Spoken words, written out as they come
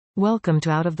Welcome to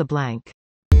Out of the Blank.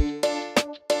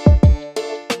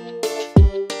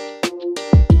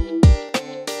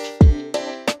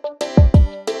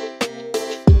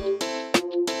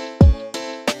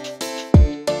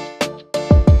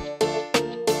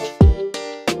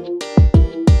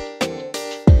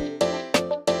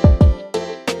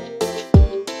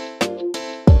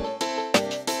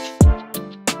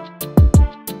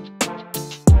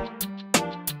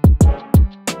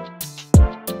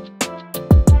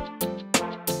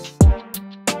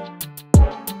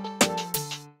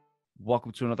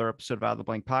 Welcome to another episode of Out of the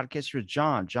Blank podcast. You're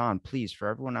John. John, please, for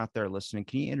everyone out there listening,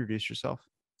 can you introduce yourself?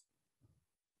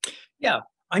 Yeah,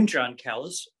 I'm Jon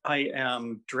Callas. I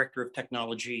am Director of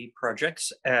Technology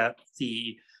Projects at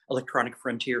the Electronic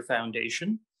Frontier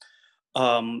Foundation.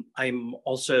 I'm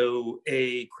also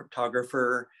a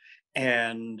cryptographer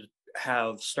and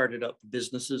have started up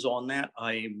businesses on that.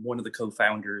 I'm one of the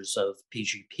co-founders of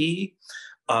PGP.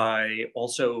 I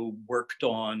also worked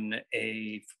on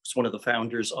was one of the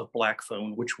founders of Black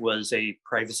Phone, which was a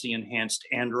privacy enhanced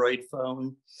Android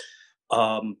phone.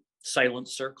 Silent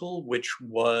Circle, which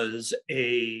was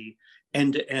a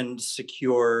end-to-end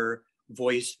secure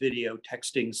voice video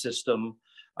texting system.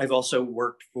 I've also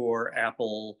worked for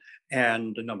Apple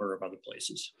and a number of other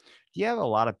places. Do you have a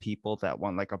lot of people that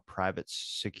want like a private,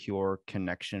 secure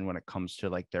connection when it comes to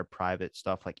like their private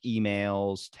stuff, like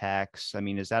emails, texts? I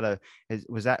mean,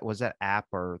 was that app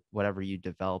or whatever you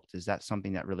developed? Is that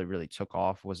something that really took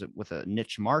off? Was it with a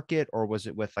niche market or was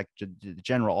it with like the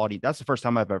general audience? That's the first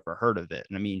time I've ever heard of it.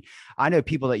 And I mean, I know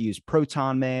people that use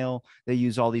Proton Mail, they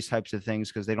use all these types of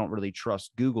things because they don't really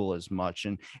trust Google as much.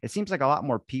 And it seems like a lot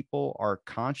more people are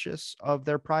conscious of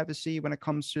their privacy when it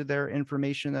comes to their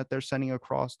information that they're sending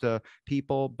across to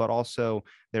people, but also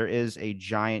there is a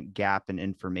giant gap in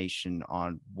information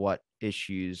on what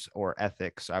issues or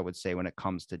ethics, I would say, when it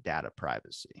comes to data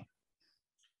privacy.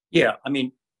 Yeah, I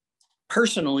mean,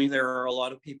 personally, there are a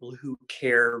lot of people who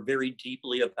care very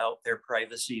deeply about their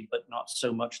privacy, but not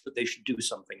so much that they should do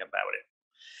something about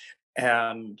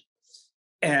it.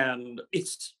 And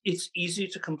it's easy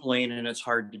to complain and it's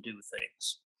hard to do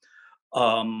things.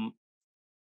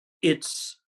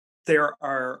 There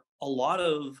are a lot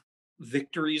of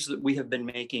victories that we have been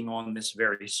making on this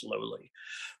very slowly.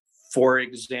 For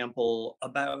example,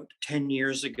 about 10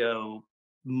 years ago,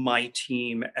 my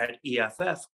team at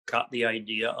EFF got the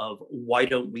idea of why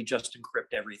don't we just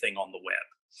encrypt everything on the web?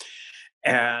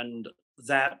 And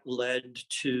that led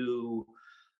to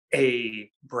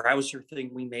a browser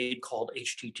thing we made called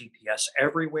HTTPS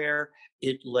Everywhere.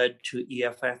 It led to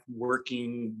EFF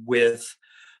working with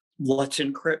Let's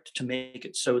Encrypt to make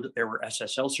it so that there were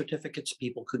SSL certificates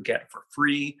people could get for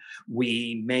free.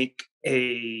 We make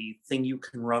a thing you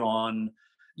can run on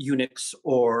Unix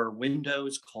or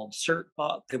Windows called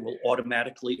CertBot that will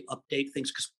automatically update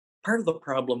things. Because part of the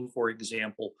problem, for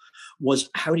example, was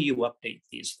how do you update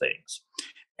these things?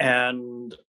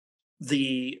 And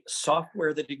the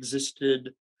software that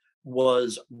existed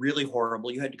was really horrible.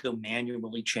 You had to go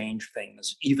manually change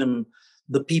things. Even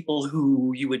the people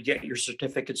who you would get your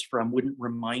certificates from wouldn't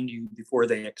remind you before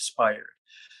they expired.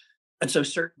 And so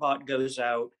CertBot goes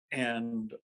out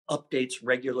and updates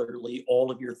regularly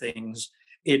all of your things.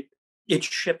 It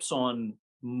ships on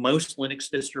most Linux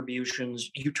distributions.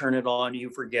 You turn it on, you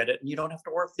forget it, and you don't have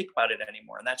to think about it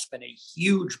anymore. And that's been a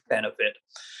huge benefit.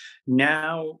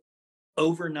 Now,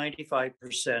 over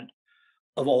 95%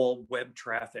 of all web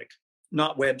traffic,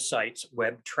 not websites,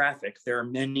 web traffic. There are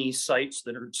many sites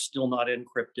that are still not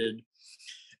encrypted.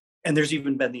 And there's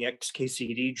even been the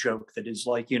XKCD joke that is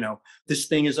like, this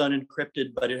thing is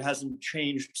unencrypted, but it hasn't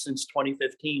changed since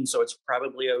 2015, so it's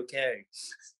probably okay.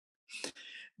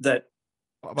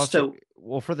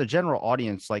 Well, for the general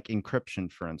audience, like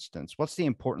encryption, for instance, what's the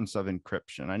importance of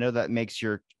encryption? I know that makes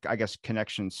your, I guess,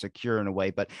 connection secure in a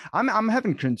way, but I'm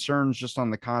having concerns just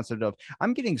on the concept of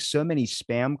I'm getting so many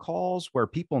spam calls where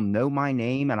people know my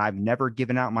name and I've never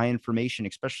given out my information,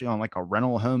 especially on like a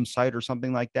rental home site or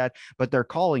something like that. But they're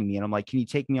calling me and I'm like, can you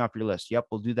take me off your list? Yep,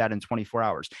 we'll do that in 24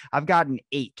 hours. I've gotten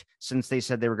 8 since they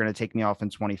said they were going to take me off in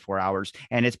 24 hours.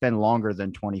 And it's been longer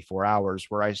than 24 hours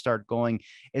where I start going,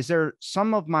 is there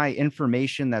some of my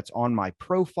information that's on my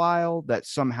profile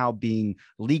that's somehow being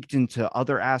leaked into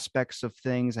other aspects of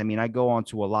things? I mean, I go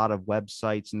onto a lot of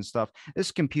websites and stuff.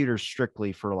 This computer's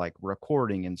strictly for like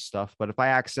recording and stuff. But if I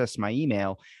access my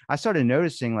email, I started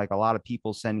noticing like a lot of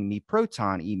people sending me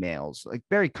Proton emails, like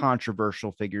very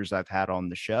controversial figures I've had on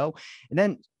the show. And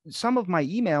then some of my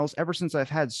emails, ever since I've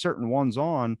had certain ones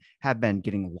on, have been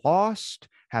getting lost,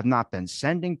 have not been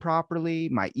sending properly.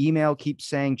 My email keeps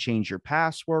saying change your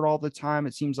password all the time.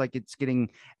 It seems like it's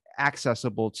getting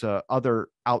accessible to other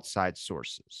outside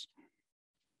sources?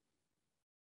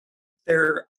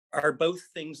 There are both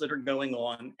things that are going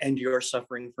on, and you're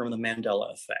suffering from the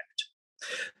Mandela effect.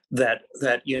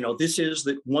 This is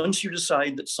that once you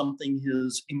decide that something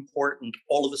is important,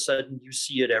 all of a sudden you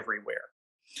see it everywhere.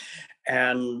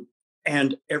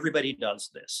 And everybody does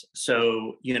this.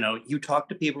 So, you talk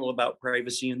to people about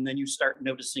privacy, and then you start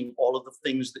noticing all of the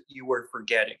things that you were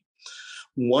forgetting.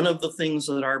 One of the things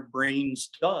that our brains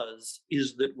does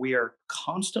is that we are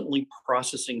constantly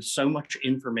processing so much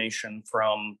information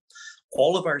from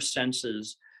all of our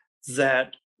senses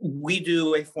that we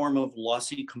do a form of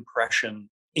lossy compression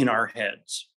in our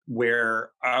heads,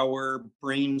 where our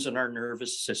brains and our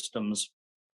nervous systems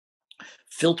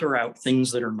filter out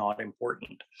things that are not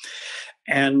important.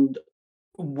 And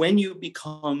when you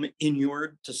become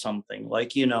inured to something,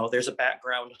 like, there's a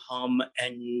background hum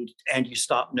and you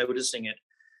stop noticing it,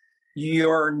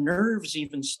 your nerves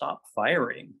even stop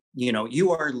firing.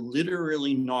 You are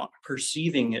literally not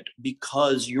perceiving it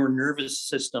because your nervous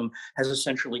system has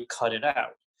essentially cut it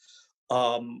out.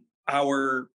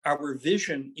 Our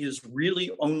vision is really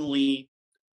only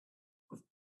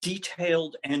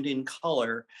detailed and in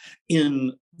color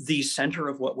in the center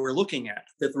of what we're looking at.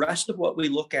 The rest of what we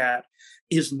look at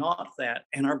is not that.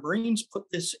 And our brains put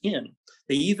this in.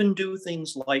 They even do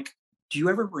things like, do you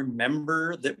ever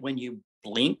remember that when you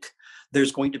blink,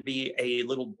 there's going to be a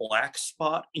little black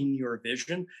spot in your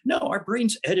vision? No, our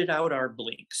brains edit out our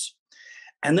blinks.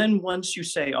 And then once you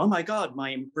say, oh my God,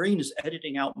 my brain is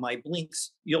editing out my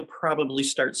blinks, you'll probably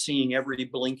start seeing every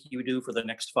blink you do for the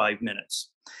next 5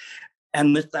 minutes.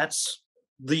 And that's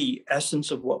the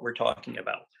essence of what we're talking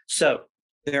about. So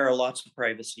there are lots of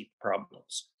privacy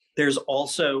problems. There's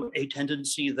also a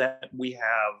tendency that we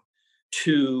have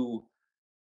to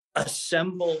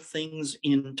assemble things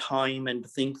in time and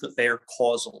think that they're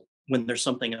causal when there's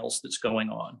something else that's going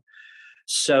on.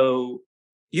 So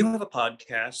you have a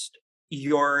podcast.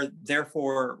 You're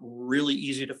therefore really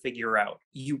easy to figure out.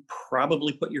 You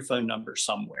probably put your phone number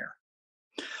somewhere.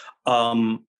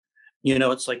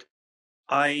 It's like,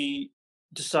 I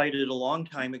decided a long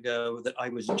time ago that I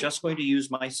was just going to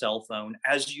use my cell phone.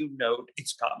 As you note,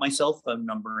 it's got my cell phone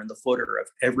number in the footer of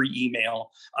every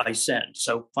email I send.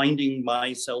 So finding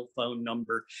my cell phone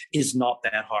number is not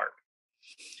that hard.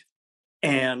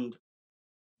 And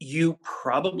you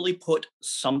probably put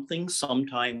something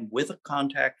sometime with a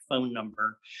contact phone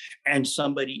number, and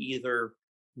somebody either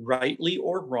rightly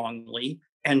or wrongly,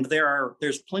 and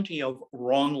there's plenty of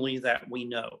wrongly that we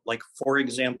know. Like, for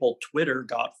example, Twitter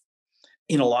got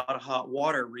in a lot of hot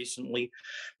water recently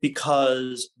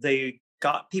because they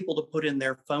got people to put in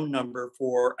their phone number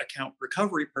for account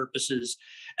recovery purposes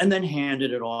and then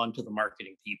handed it on to the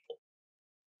marketing people.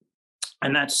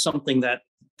 And that's something that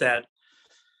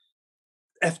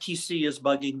FTC is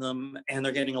bugging them, and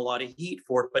they're getting a lot of heat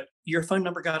for it, but your phone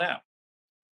number got out.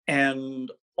 And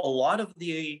a lot of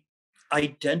the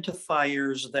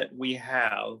identifiers that we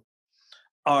have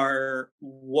are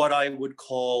what I would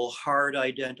call hard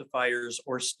identifiers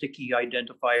or sticky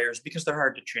identifiers because they're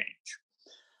hard to change.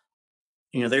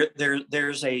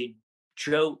 There's a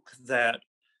joke that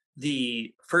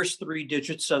the first 3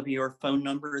 digits of your phone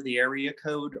number, the area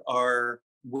code, are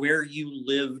where you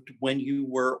lived when you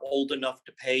were old enough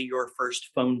to pay your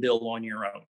first phone bill on your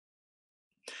own.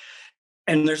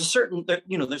 And there's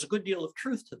a good deal of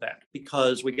truth to that,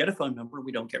 because we get a phone number,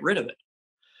 we don't get rid of it.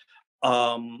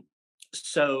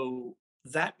 So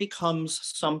that becomes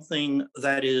something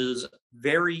that is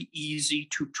very easy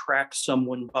to track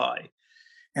someone by.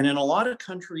 And in a lot of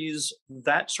countries,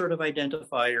 that sort of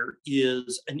identifier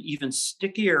is an even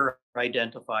stickier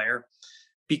identifier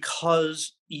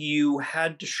because you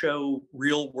had to show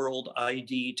real world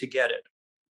ID to get it.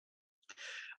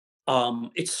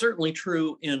 It's certainly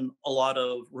true in a lot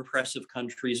of repressive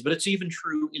countries, but it's even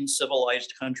true in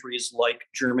civilized countries like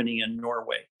Germany and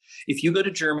Norway. If you go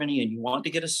to Germany and you want to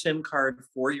get a SIM card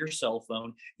for your cell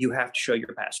phone, you have to show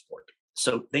your passport.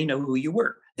 So they know who you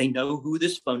were. They know who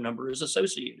this phone number is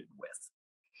associated with.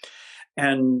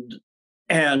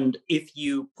 And if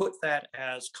you put that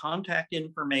as contact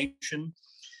information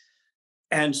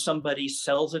and somebody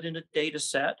sells it in a data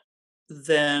set,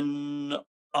 then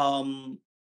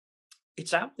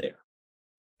it's out there.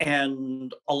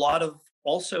 And a lot of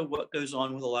also what goes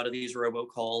on with a lot of these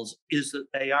robocalls is that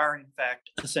they are, in fact,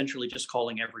 essentially just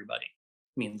calling everybody.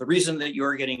 I mean, the reason that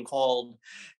you're getting called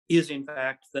is, in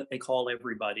fact, that they call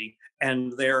everybody.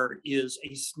 And there is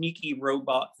a sneaky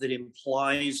robot that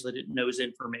implies that it knows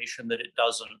information that it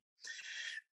doesn't.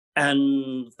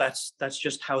 And that's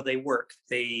just how they work.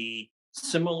 They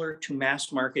similar to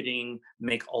mass marketing,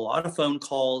 make a lot of phone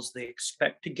calls. They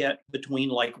expect to get between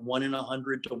like 1 in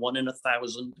 100 to 1 in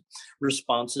 1,000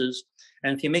 responses.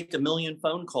 And if you make 1 million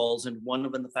phone calls and 1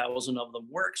 in 1,000 of them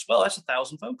works, well, that's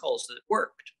 1,000 phone calls that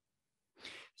worked.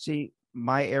 See,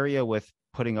 my area with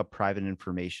putting up private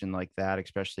information like that,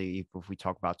 especially if we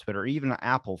talk about Twitter, or even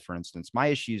Apple, for instance, my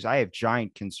issues, I have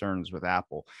giant concerns with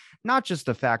Apple. Not just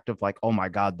the fact of like, oh my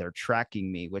God, they're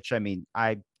tracking me, which I mean,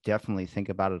 I definitely think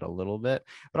about it a little bit,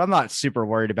 but I'm not super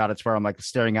worried about it to where I'm like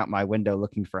staring out my window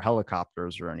looking for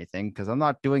helicopters or anything, because I'm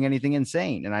not doing anything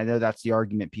insane. And I know that's the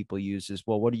argument people use is,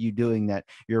 well, what are you doing that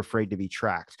you're afraid to be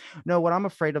tracked? No, what I'm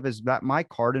afraid of is that my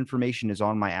card information is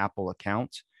on my Apple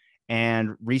account.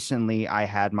 And recently I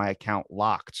had my account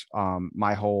locked.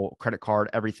 My whole credit card,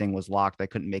 everything was locked. I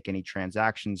couldn't make any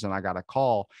transactions. And I got a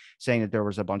call saying that there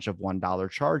was a bunch of $1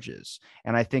 charges.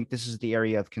 And I think this is the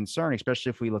area of concern, especially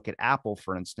if we look at Apple,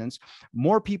 for instance.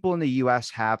 More people in the US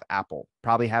have Apple,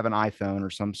 probably have an iPhone or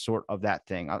some sort of that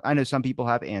thing. I know some people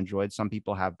have Android, some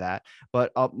people have that,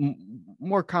 but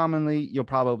more commonly, you'll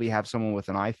probably have someone with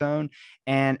an iPhone.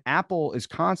 And Apple is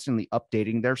constantly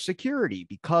updating their security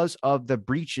because of the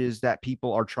breaches that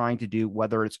people are trying to do,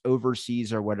 whether it's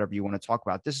overseas or whatever you want to talk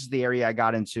about. This is the area I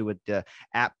got into with the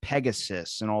app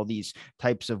Pegasus and all these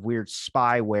types of weird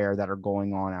spyware that are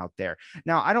going on out there.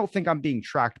 Now, I don't think I'm being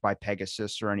tracked by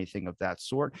Pegasus or anything of that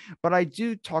sort, but I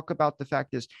do talk about the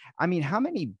fact is, I mean, how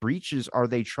many breaches are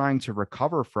they trying to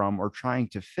recover from or trying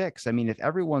to fix? I mean, if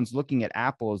everyone's looking at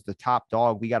Apple as the top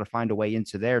dog, we got to find a way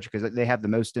into theirs because they have the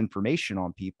most information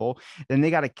on people. Then they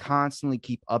got to constantly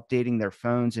keep updating their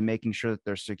phones and making sure that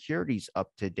their security's up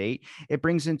to date. It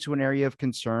brings into an area of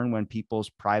concern when people's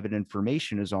private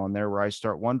information is on there, where I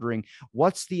start wondering,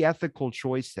 what's the ethical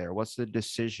choice there? What's the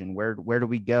decision? Where do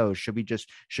we go?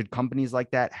 Should companies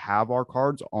like that have our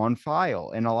cards on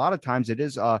file? And a lot of times it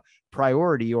is a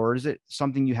priority, or is it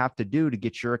something you have to do to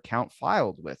get your account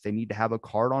filed with? They need to have a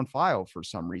card on file for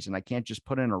some reason. I can't just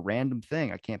put in a random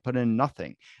thing. I can't put in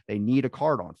nothing. They need a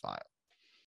card on file.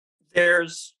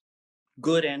 There's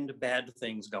good and bad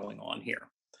things going on here.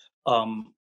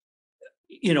 Um,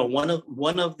 one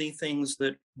of the things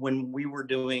that when we were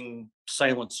doing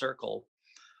Silent Circle,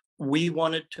 we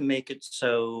wanted to make it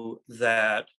so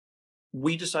that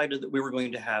we decided that we were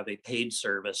going to have a paid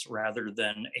service rather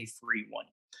than a free one.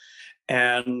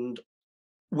 And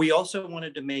we also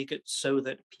wanted to make it so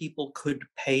that people could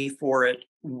pay for it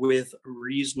with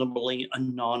reasonably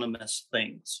anonymous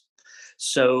things.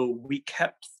 So we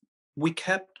kept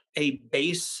a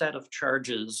base set of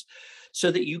charges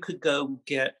so that you could go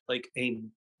get like a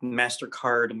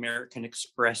MasterCard, American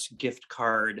Express gift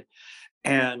card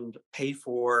and pay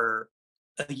for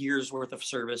a year's worth of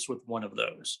service with one of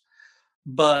those.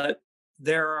 But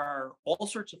there are all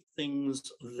sorts of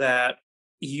things that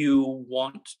you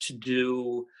want to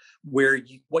do where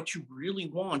what you really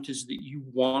want is that you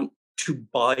want to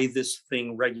buy this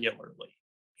thing regularly.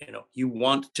 You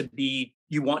want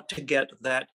to get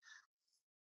that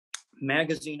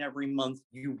magazine every month.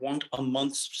 You want a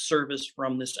month's service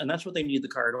from this, and that's what they need the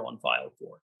card on file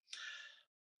for.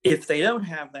 If they don't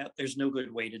have that, there's no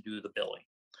good way to do the billing.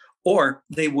 Or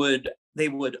they would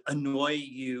annoy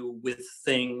you with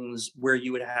things where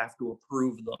you would have to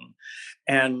approve them.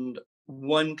 And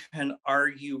one can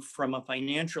argue from a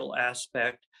financial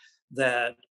aspect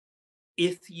that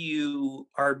if you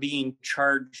are being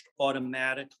charged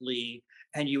automatically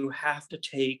and you have to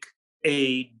take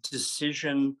a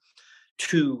decision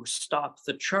to stop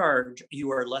the charge,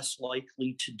 you are less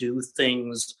likely to do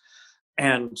things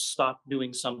and stop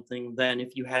doing something than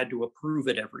if you had to approve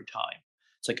it every time.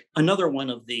 It's like another one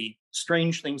of the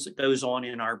strange things that goes on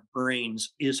in our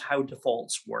brains is how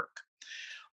defaults work.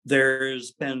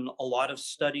 There's been a lot of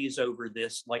studies over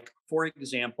this. Like, for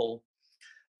example,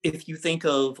 if you think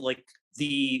of like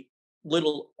the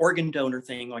little organ donor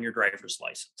thing on your driver's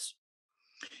license,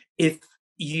 if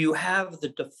you have the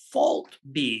default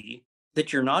be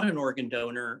that you're not an organ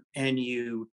donor and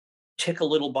you tick a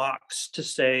little box to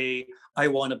say, I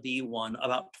want to be one,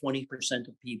 about 20%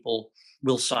 of people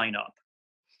will sign up.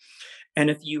 And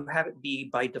if you have it be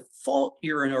by default,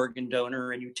 you're an organ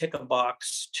donor and you tick a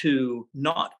box to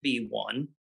not be one,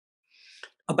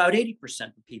 about 80%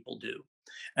 of people do.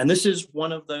 And this is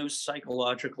one of those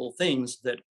psychological things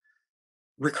that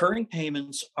recurring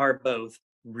payments are both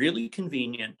really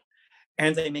convenient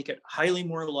and they make it highly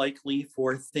more likely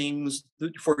for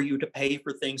you to pay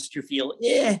for things you feel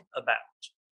about.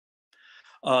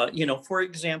 For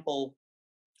example,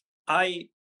 I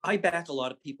I back a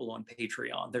lot of people on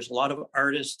Patreon. There's a lot of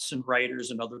artists and writers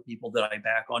and other people that I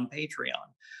back on Patreon.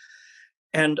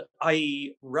 And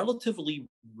I relatively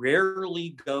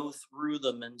rarely go through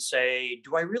them and say,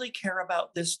 do I really care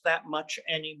about this that much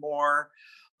anymore?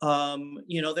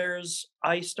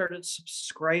 I started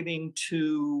subscribing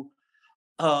to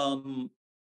um,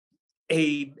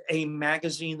 a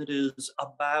magazine that is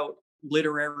about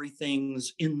literary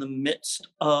things in the midst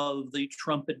of the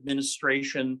Trump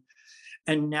administration.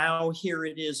 And now here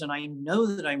it is, and I know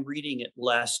that I'm reading it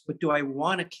less, but do I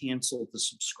want to cancel the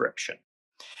subscription?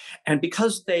 And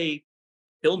because they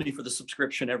bill me for the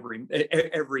subscription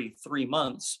every 3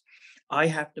 months, I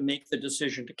have to make the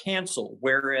decision to cancel.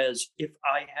 Whereas if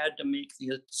I had to make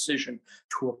the decision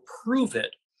to approve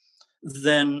it,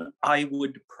 then I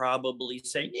would probably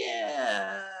say,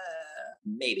 yeah,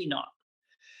 maybe not.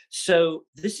 So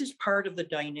this is part of the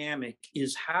dynamic,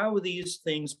 is how these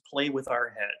things play with our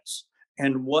heads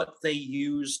and what they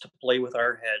use to play with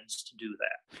our heads to do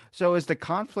that. So is the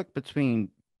conflict between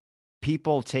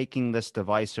people taking this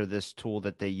device or this tool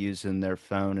that they use in their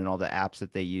phone and all the apps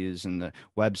that they use and the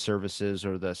web services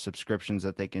or the subscriptions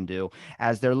that they can do,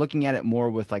 as they're looking at it more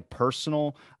with like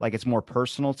personal, like it's more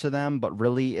personal to them, but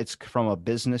really it's from a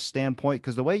business standpoint?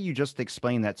 Because the way you just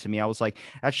explained that to me, I was like,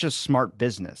 that's just smart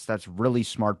business. That's really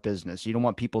smart business. You don't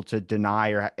want people to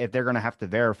deny, or if they're going to have to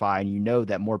verify, and you know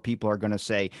that more people are going to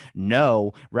say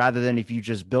no, rather than if you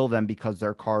just bill them because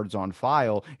their card's on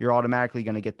file, you're automatically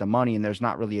going to get the money, and there's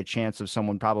not really a chance of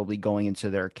someone probably going into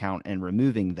their account and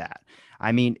removing that.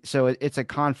 I mean, so it's a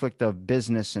conflict of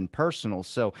business and personal.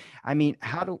 So, I mean,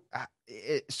 how do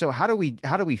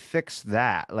we fix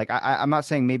that? Like, I'm not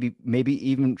saying maybe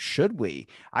even should we?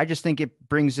 I just think it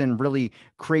brings in really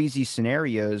crazy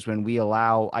scenarios when we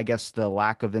allow, I guess, the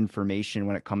lack of information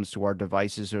when it comes to our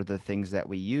devices or the things that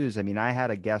we use. I mean, I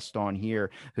had a guest on here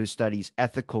who studies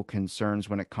ethical concerns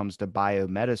when it comes to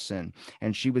biomedicine,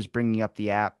 and she was bringing up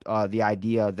the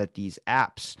idea that these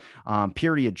apps,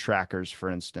 period trackers,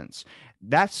 for instance,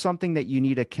 that's something that you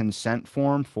need a consent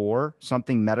form for.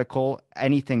 Something medical,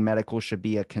 anything medical should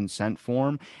be a consent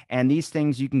form. And these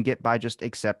things you can get by just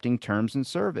accepting terms and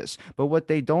service. But what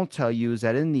they don't tell you is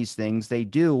that in these things, they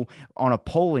do on a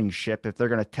polling ship, if they're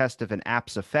going to test if an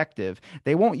app's effective,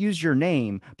 they won't use your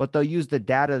name, but they'll use the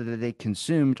data that they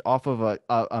consumed off of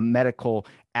a medical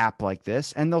app like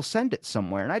this, and they'll send it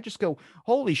somewhere. And I just go,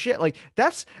 holy shit, like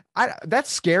that's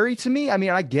scary to me. I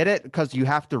mean, I get it because you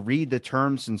have to read the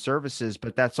terms and services,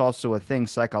 but that's also a thing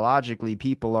psychologically.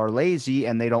 People are lazy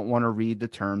and they don't want to read the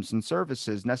terms and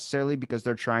services necessarily because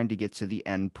they're trying to get to the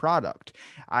end product.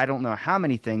 I don't know how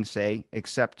many things say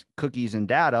accept cookies and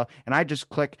data, and I just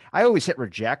click. I always hit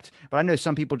reject, but I know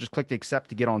some people just click accept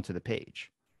to get onto the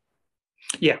page.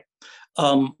 Yeah.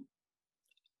 Um,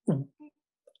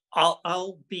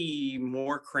 I'll be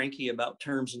more cranky about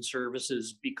terms and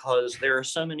services because there are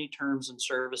so many terms and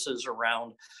services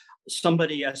around.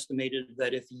 Somebody estimated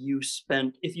that if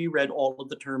you read all of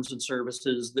the terms and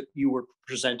services that you were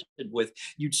presented with,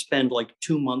 you'd spend like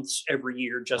 2 months every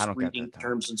year I just don't get reading that time.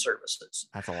 terms and services.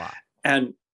 That's a lot.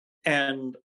 And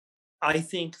and I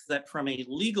think that from a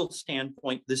legal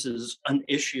standpoint, this is an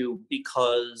issue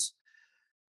because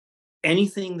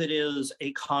anything that is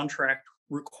a contract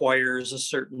requires a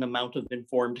certain amount of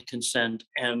informed consent,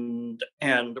 and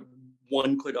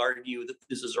one could argue that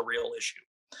this is a real issue.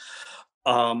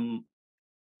 Um,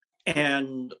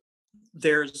 and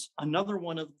there's another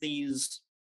one of these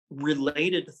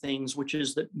related things, which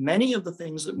is that many of the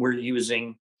things that we're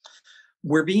using,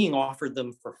 we're being offered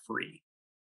them for free.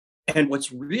 And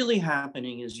what's really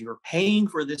happening is you're paying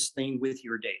for this thing with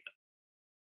your data.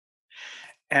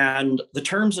 And the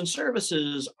terms and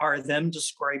services are them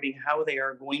describing how they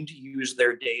are going to use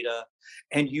their data.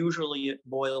 And usually it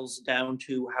boils down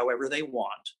to however they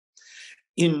want.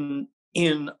 In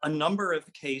a number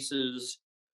of cases,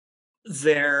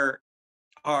 there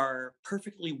are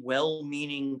perfectly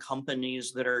well-meaning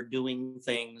companies that are doing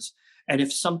things. And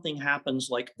if something happens,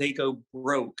 like they go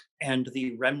broke and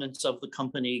the remnants of the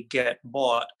company get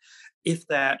bought, if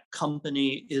that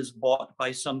company is bought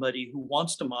by somebody who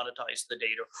wants to monetize the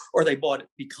data, or they bought it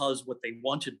because what they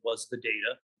wanted was the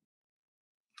data,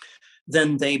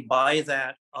 then they buy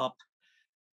that up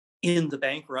in the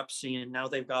bankruptcy, and now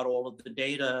they've got all of the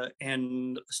data,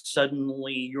 and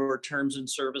suddenly your terms and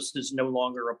services no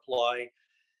longer apply.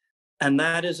 And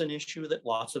that is an issue that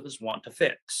lots of us want to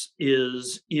fix,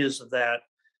 is that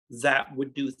that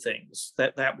would do things,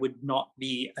 that would not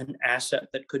be an asset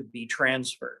that could be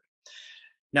transferred.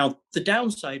 Now, the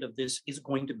downside of this is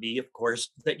going to be, of course,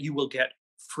 that you will get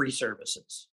free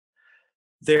services.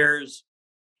 There's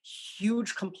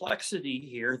huge complexity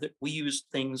here that we use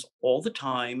things all the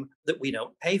time that we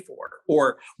don't pay for,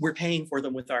 or we're paying for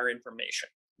them with our information.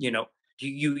 You know, Do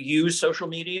you use social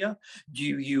media? Do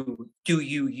you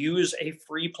use a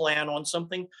free plan on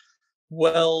something?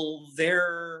 Well,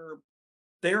 they're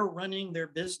running their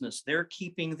business. They're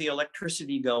keeping the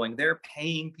electricity going. They're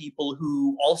paying people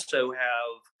who also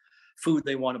have food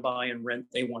they want to buy and rent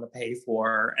they want to pay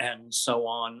for and so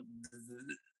on.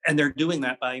 And they're doing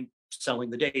that by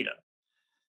selling the data.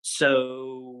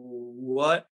 So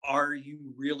what are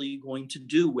you really going to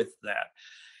do with that?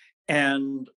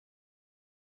 And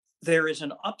there is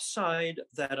an upside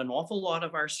that an awful lot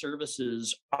of our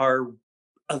services are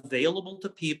available to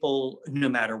people no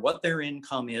matter what their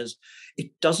income is. It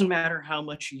doesn't matter how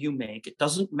much you make. It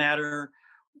doesn't matter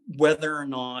whether or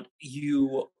not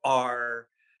you are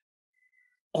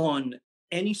on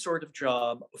any sort of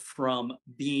job, from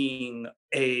being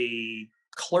a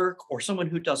clerk or someone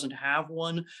who doesn't have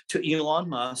one to Elon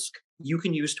Musk. You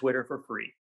can use Twitter for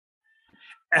free.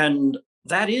 And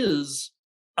that is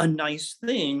a nice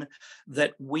thing,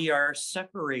 that we are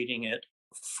separating it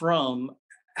from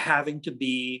having to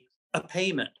be a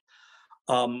payment.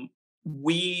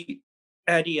 We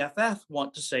at EFF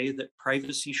want to say that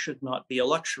privacy should not be a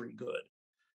luxury good.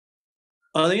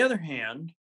 On the other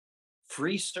hand,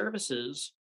 free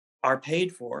services are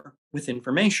paid for with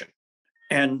information.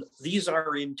 And these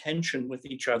are in tension with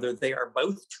each other. They are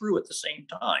both true at the same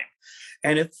time.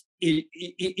 And if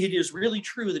it is really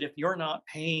true that if you're not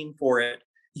paying for it,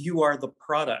 you are the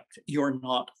product, you're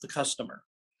not the customer.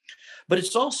 But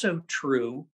it's also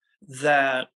true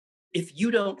that if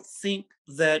you don't think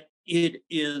that it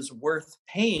is worth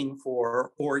paying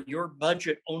for, or your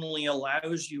budget only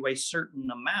allows you a certain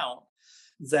amount,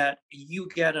 that you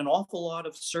get an awful lot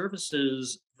of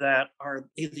services that are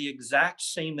the exact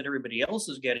same that everybody else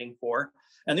is getting for.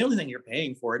 And the only thing you're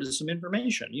paying for it is some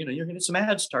information. You're going to get some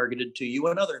ads targeted to you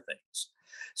and other things.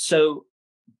 So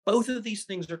both of these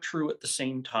things are true at the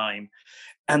same time.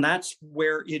 And that's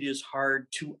where it is hard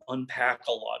to unpack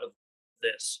a lot of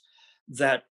this.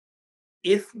 That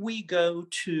if we go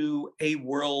to a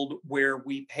world where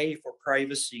we pay for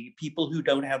privacy, people who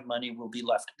don't have money will be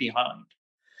left behind.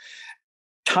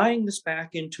 Tying this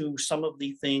back into some of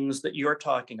the things that you're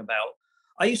talking about,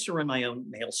 I used to run my own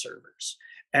mail servers,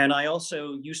 and I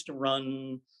also used to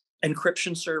run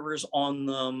encryption servers on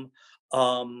them.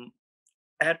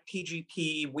 At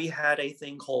PGP, we had a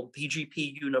thing called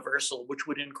PGP Universal, which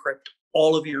would encrypt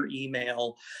all of your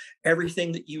email.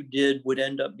 Everything that you did would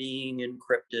end up being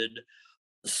encrypted,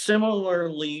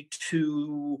 similarly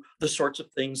to the sorts of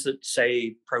things that,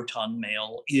 say, Proton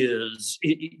Mail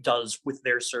it does with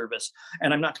their service.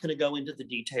 And I'm not going to go into the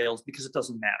details because it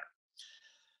doesn't matter.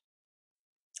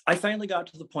 I finally got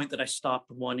to the point that I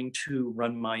stopped wanting to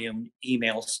run my own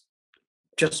emails,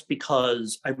 just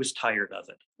because I was tired of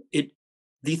it.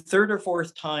 The third or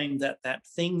fourth time that that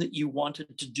thing that you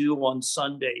wanted to do on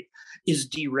Sunday is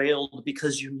derailed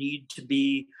because you need to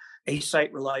be a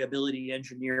site reliability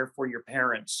engineer for your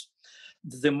parents,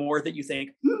 the more that you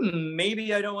think,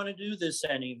 maybe I don't want to do this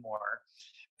anymore.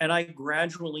 And I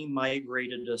gradually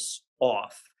migrated us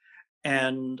off.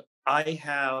 And I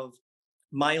have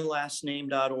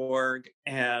mylastname.org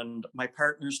and my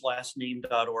partner's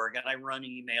lastname.org, and I run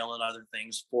email and other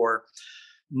things for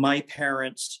my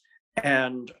parents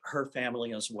and her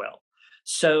family as well.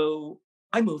 So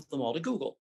I moved them all to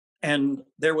Google. And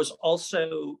there was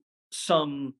also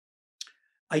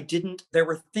there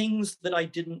were things that I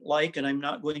didn't like, and I'm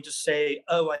not going to say,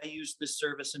 oh, I used this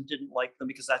service and didn't like them,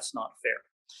 because that's not fair.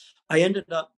 I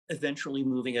ended up eventually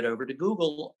moving it over to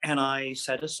Google, and I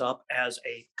set us up as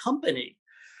a company.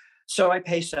 So I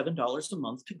pay $7 a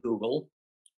month to Google.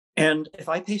 And if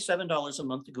I pay $7 a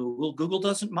month to Google, Google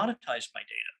doesn't monetize my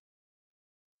data.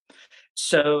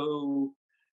 So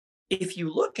if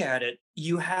you look at it,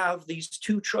 you have these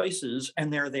two choices,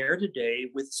 and they're there today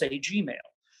with, say, Gmail.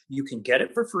 You can get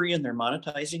it for free and they're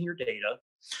monetizing your data.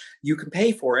 You can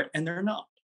pay for it and they're not.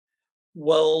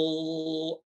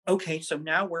 Well, okay, so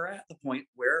now we're at the point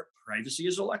where privacy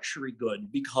is a luxury good,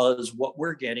 because what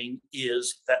we're getting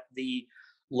is that the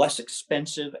less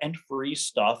expensive and free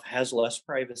stuff has less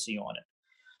privacy on it.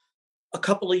 A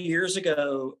couple of years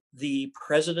ago, the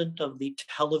president of the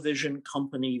television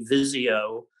company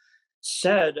Vizio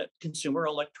said Consumer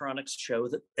Electronics show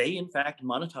that they, in fact,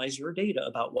 monetize your data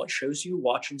about what shows you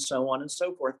watch and so on and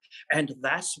so forth. And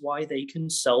that's why they can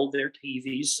sell their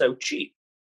TVs so cheap.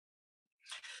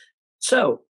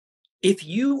 So if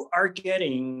you are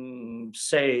getting,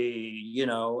 say,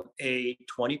 a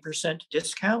 20%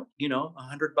 discount, $100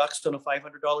 on a $500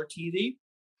 TV,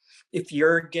 if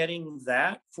you're getting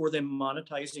that for them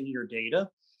monetizing your data,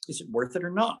 is it worth it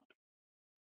or not?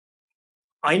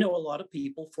 I know a lot of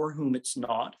people for whom it's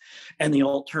not. And the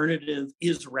alternative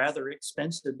is rather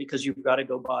expensive because you've got to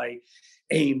go buy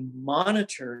a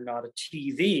monitor, not a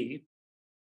TV.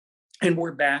 And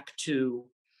we're back to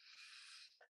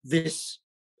this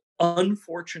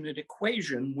unfortunate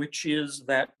equation, which is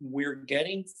that we're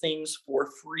getting things for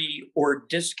free or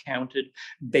discounted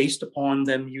based upon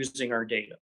them using our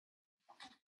data.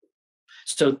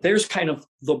 So there's kind of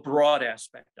the broad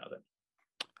aspect of it.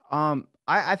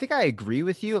 I think I agree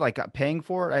with you. Like paying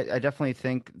for it, I definitely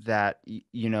think that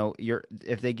you know,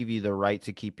 if they give you the right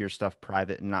to keep your stuff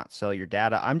private and not sell your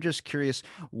data. I'm just curious,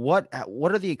 what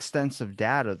are the extensive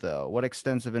data though? What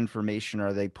extensive information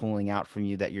are they pulling out from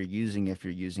you that you're using if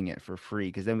you're using it for free?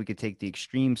 Because then we could take the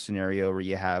extreme scenario where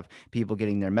you have people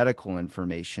getting their medical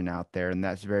information out there, and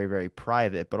that's very, very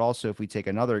private. But also, if we take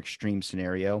another extreme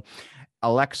scenario,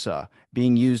 Alexa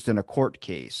being used in a court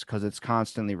case because it's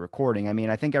constantly recording. I mean,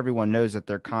 I think everyone knows that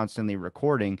they're constantly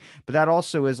recording, but that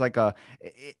also is like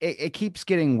it keeps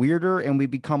getting weirder and we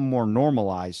become more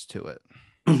normalized to it.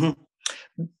 Mhm.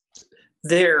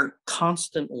 They're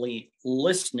constantly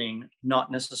listening,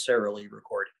 not necessarily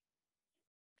recording.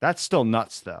 That's still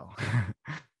nuts though.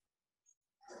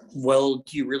 Well,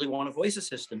 do you really want a voice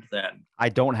assistant then? I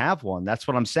don't have one. That's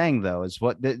what I'm saying, though, is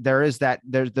what there is that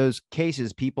there's those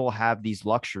cases people have these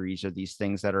luxuries or these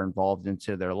things that are involved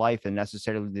into their life, and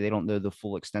necessarily they don't know the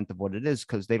full extent of what it is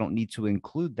because they don't need to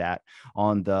include that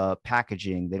on the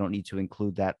packaging. They don't need to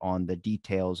include that on the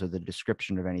details or the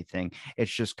description of anything.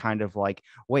 It's just kind of like,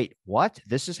 wait, what?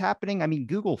 This is happening? I mean,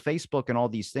 Google, Facebook, and all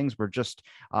these things were just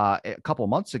a couple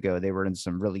months ago, they were in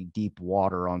some really deep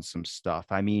water on some stuff.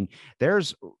 I mean,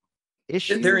 there's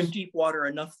They're in issues. deep water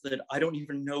enough that I don't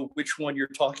even know which one you're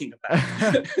talking about.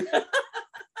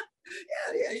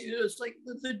 Yeah, it's like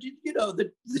the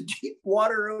deep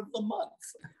water of the month.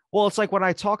 Well, it's like when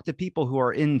I talk to people who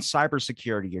are in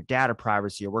cybersecurity or data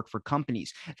privacy or work for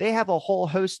companies, they have a whole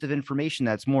host of information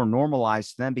that's more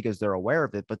normalized to them because they're aware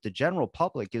of it. But the general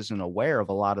public isn't aware of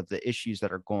a lot of the issues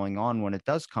that are going on when it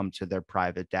does come to their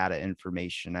private data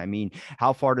information. I mean,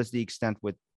 how far does the extent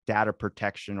with data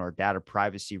protection or data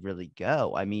privacy really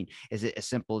go? I mean, is it as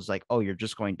simple as like, oh, you're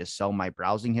just going to sell my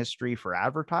browsing history for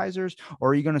advertisers? Or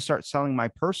are you going to start selling my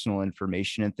personal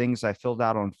information and things I filled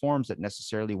out on forms that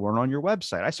necessarily weren't on your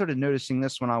website? I started noticing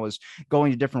this when I was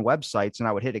going to different websites and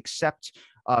I would hit accept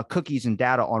cookies and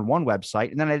data on one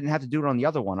website, and then I didn't have to do it on the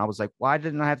other one. I was like, why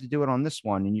didn't I have to do it on this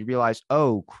one? And you realize,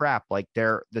 oh crap, like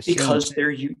they're the same Because thing.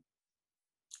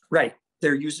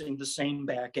 they're using the same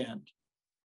back end.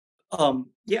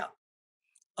 Yeah.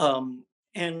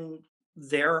 And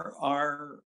there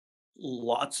are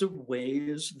lots of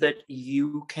ways that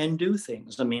you can do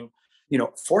things. I mean,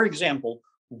 for example,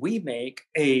 we make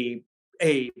a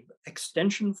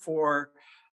extension for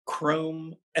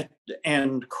Chrome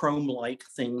and Chrome-like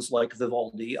things like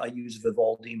Vivaldi. I use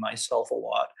Vivaldi myself a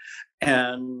lot,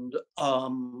 and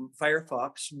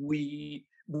Firefox. We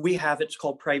have it's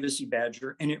called Privacy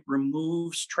Badger, and it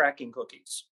removes tracking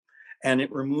cookies and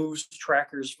it removes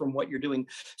trackers from what you're doing.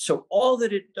 So all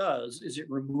that it does is it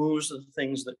removes the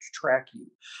things that track you.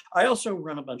 I also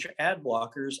run a bunch of ad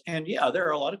blockers, and yeah, there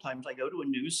are a lot of times I go to a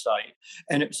news site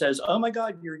and it says, "Oh my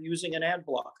God, you're using an ad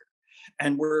blocker,"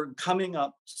 and we're coming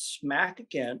up smack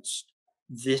against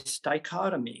this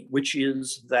dichotomy, which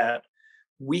is that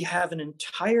we have an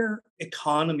entire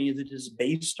economy that is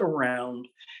based around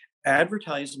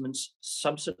advertisements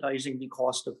subsidizing the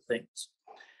cost of things.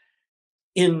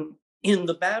 In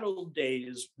the bad old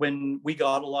days when we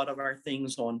got a lot of our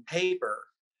things on paper,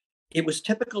 it was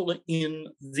typical in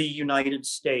the United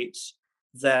States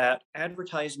that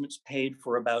advertisements paid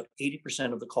for about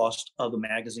 80% of the cost of a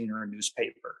magazine or a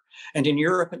newspaper. And in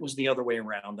Europe, it was the other way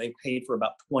around. They paid for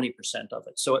about 20% of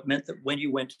it. So it meant that when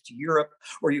you went to Europe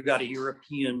or you got a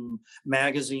European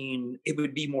magazine, it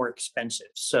would be more expensive.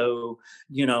 So,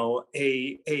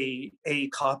 a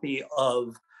copy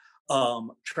of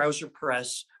Trouser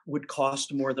Press would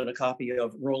cost more than a copy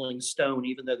of Rolling Stone,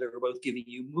 even though they were both giving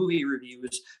you movie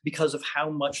reviews, because of how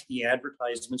much the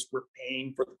advertisements were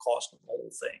paying for the cost of the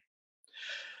whole thing.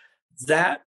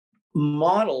 That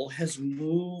model has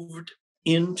moved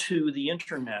into the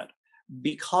internet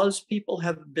because people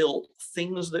have built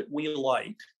things that we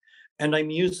like. And I'm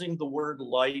using the word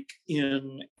like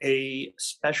in a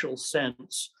special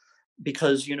sense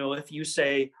because, if you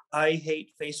say, I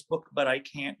hate Facebook, but I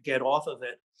can't get off of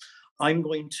it, I'm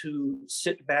going to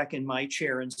sit back in my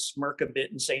chair and smirk a bit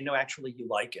and say, no, actually, you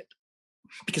like it.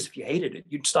 Because if you hated it,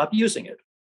 you'd stop using it.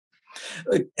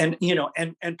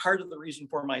 And part of the reason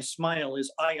for my smile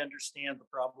is I understand the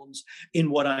problems in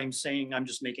what I'm saying. I'm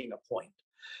just making a point.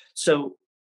 So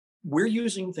we're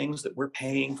using things that we're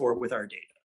paying for with our data.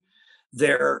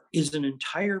 There is an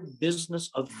entire business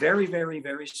of very, very,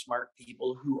 very smart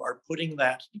people who are putting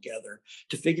that together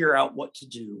to figure out what to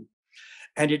do.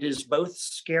 And it is both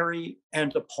scary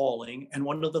and appalling. And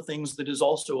one of the things that is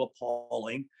also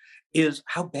appalling is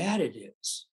how bad it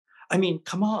is. I mean,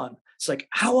 come on. It's like,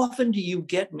 how often do you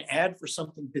get an ad for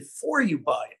something before you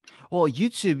buy it? Well,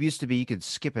 YouTube used to be you could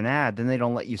skip an ad, then they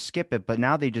don't let you skip it, but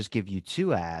now they just give you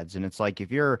two ads. And it's like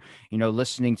if you're,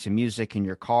 listening to music in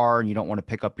your car and you don't want to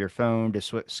pick up your phone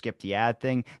to skip the ad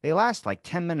thing, they last like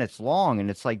 10 minutes long.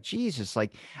 And it's like, Jesus,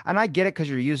 like, and I get it because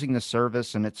you're using the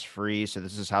service and it's free. So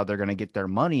this is how they're going to get their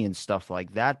money and stuff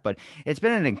like that. But it's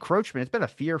been an encroachment. It's been a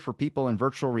fear for people in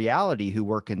virtual reality who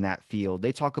work in that field.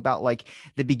 They talk about like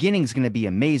the beginning's going to be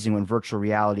amazing when virtual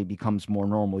reality becomes more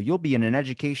normal. You'll be in an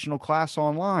educational class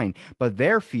online. But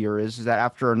their fear is that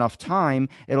after enough time,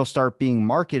 it'll start being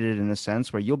marketed in a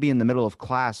sense where you'll be in the middle of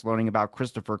class learning about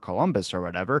Christopher Columbus or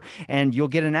whatever, and you'll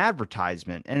get an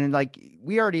advertisement. And like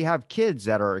we already have kids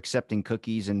that are accepting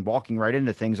cookies and walking right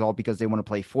into things all because they want to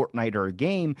play Fortnite or a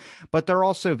game, but they're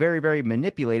also very, very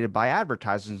manipulated by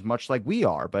advertisements, much like we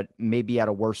are, but maybe at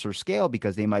a worser scale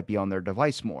because they might be on their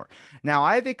device more. Now,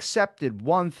 I've accepted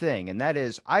one thing, and that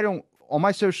is I don't on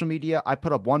my social media, I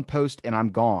put up one post and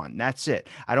I'm gone. That's it.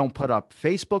 I don't put up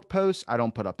Facebook posts. I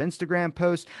don't put up Instagram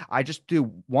posts. I just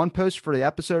do one post for the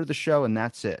episode of the show and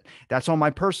that's it. That's on my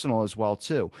personal as well,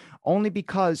 too. Only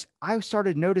because I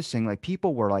started noticing like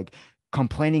people were like,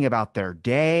 complaining about their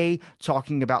day,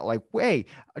 talking about like, wait,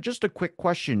 just a quick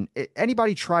question.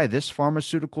 Anybody try this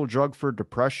pharmaceutical drug for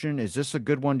depression? Is this a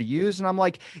good one to use? And I'm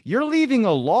like, you're leaving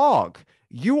a log.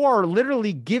 You are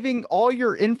literally giving all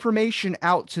your information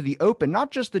out to the open,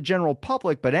 not just the general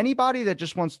public, but anybody that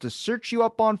just wants to search you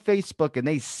up on Facebook and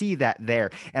they see that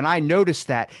there. And I noticed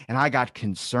that and I got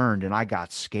concerned and I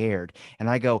got scared. And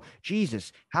I go,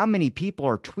 Jesus, how many people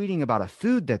are tweeting about a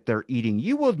food that they're eating?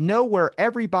 You will know where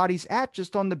everybody's at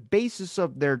just on the basis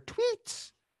of their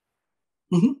tweets.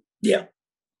 Mm-hmm. Yeah.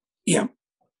 Yeah.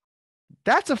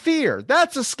 That's a fear.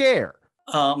 That's a scare.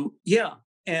 Yeah.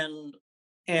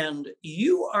 And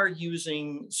you are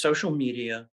using social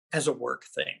media as a work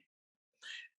thing.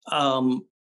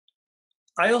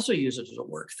 I also use it as a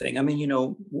work thing. I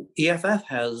mean, EFF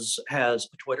has a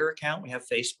Twitter account, we have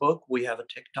Facebook, we have a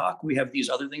TikTok, we have these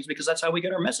other things because that's how we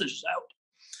get our messages out.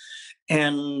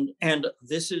 And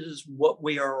this is what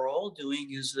we are all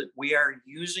doing, is that we are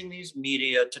using these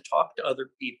media to talk to other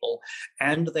people,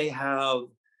 and they have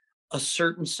a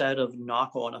certain set of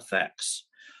knock-on effects.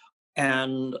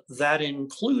 And that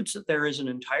includes that there is an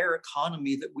entire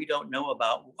economy that we don't know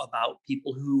about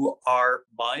people who are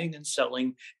buying and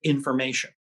selling information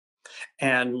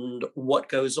and what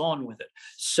goes on with it.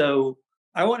 So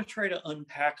I want to try to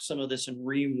unpack some of this and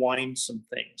rewind some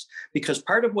things, because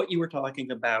part of what you were talking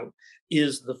about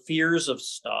is the fears of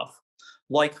stuff.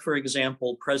 Like, for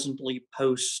example, presently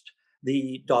post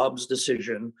the Dobbs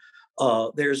decision,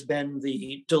 there's been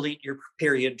the delete your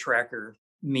period tracker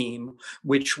meme,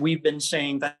 which we've been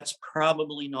saying that's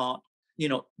probably not,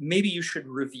 maybe you should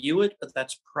review it, but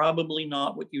that's probably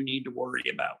not what you need to worry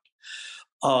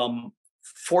about.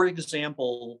 For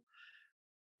example,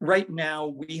 right now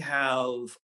we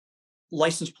have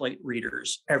license plate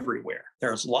readers everywhere.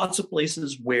 There's lots of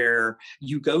places where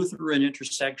you go through an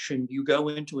intersection, you go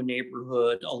into a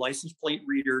neighborhood, a license plate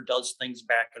reader does things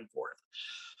back and forth.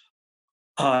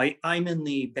 I'm in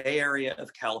the Bay Area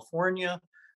of California.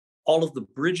 All of the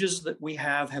bridges that we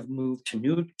have moved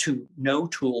to no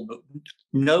toll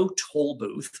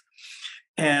booth,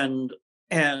 and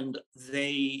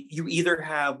you either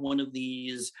have one of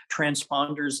these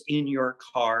transponders in your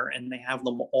car, and they have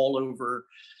them all over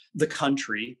the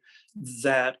country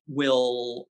that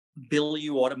will bill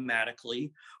you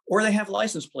automatically, or they have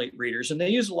license plate readers, and they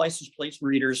use license plate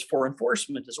readers for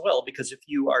enforcement as well, because if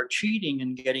you are cheating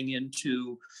and getting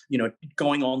into,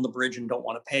 going on the bridge and don't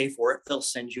want to pay for it, they'll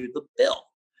send you the bill.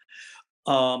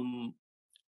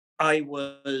 I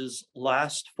was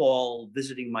last fall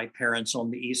visiting my parents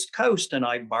on the East Coast, and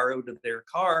I borrowed their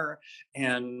car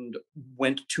and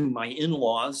went to my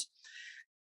in-laws.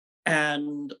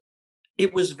 And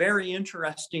it was very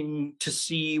interesting to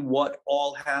see what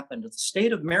all happened. The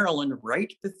state of Maryland,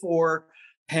 right before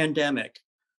pandemic,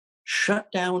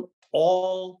 shut down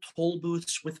all toll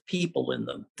booths with people in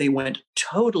them. They went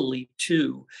totally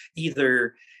to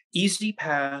either Easy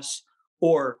Pass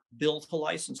or bill to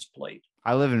license plate.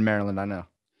 I live in Maryland, I know.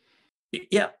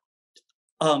 Yeah.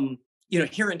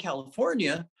 Here in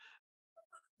California,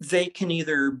 they can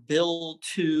either bill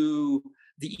to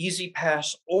the Easy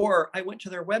Pass, or I went to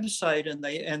their website and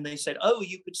they said, oh,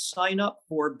 you could sign up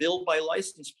for bill by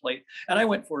license plate. And I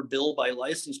went for bill by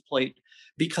license plate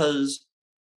because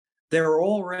they're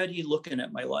already looking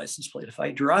at my license plate. If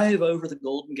I drive over the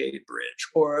Golden Gate Bridge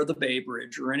or the Bay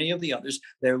Bridge or any of the others,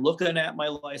 they're looking at my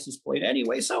license plate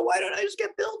anyway. So why don't I just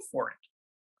get billed for it?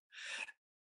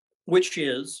 Which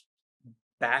is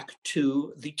back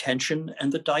to the tension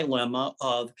and the dilemma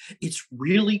of, it's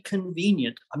really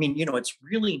convenient. I mean, it's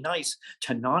really nice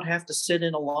to not have to sit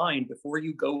in a line before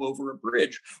you go over a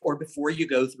bridge or before you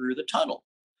go through the tunnel.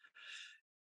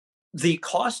 The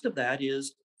cost of that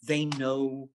is they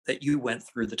know that you went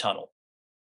through the tunnel.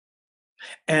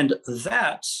 And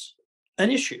that's an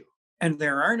issue. And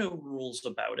there are no rules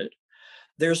about it.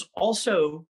 There's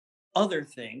also other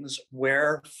things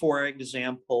where, for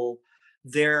example,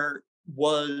 there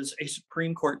was a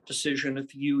Supreme Court decision a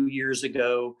few years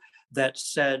ago that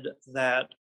said that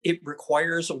it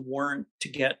requires a warrant to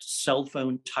get cell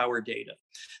phone tower data,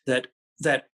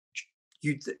 that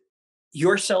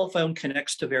your cell phone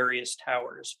connects to various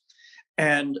towers,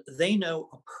 and they know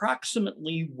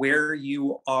approximately where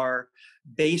you are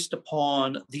based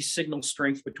upon the signal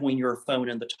strength between your phone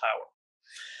and the tower.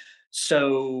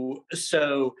 So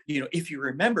if you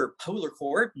remember polar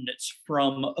coordinates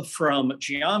from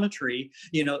geometry,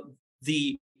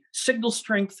 the signal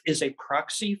strength is a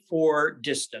proxy for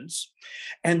distance,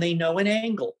 and they know an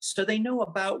angle, so they know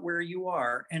about where you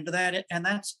are, and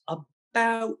that's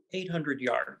about 800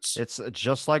 yards. It's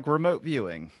just like remote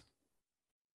viewing.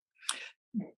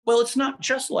 Well, it's not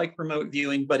just like remote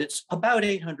viewing, but it's about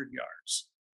 800 yards.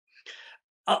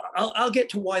 I'll get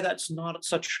to why that's not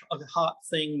such a hot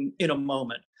thing in a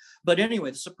moment. But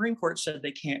anyway, the Supreme Court said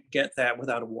they can't get that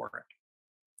without a warrant.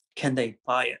 Can they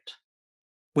buy it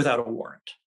without a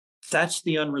warrant? That's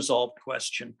the unresolved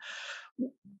question.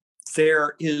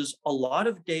 There is a lot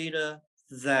of data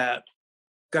that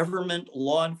government,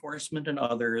 law enforcement, and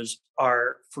others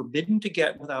are forbidden to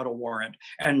get without a warrant.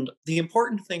 And the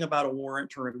important thing about a warrant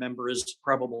to remember is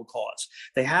probable cause.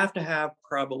 They have to have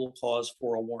probable cause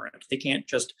for a warrant. They can't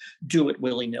just do it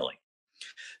willy-nilly.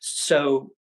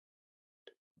 So,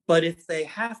 but if they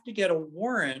have to get a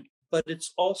warrant, but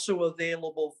it's also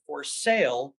available for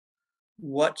sale,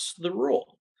 what's the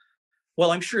rule?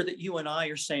 Well, I'm sure that you and I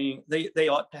are saying they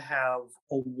ought to have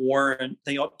a warrant.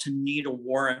 They ought to need a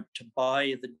warrant to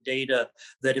buy the data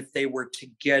that if they were to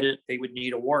get it, they would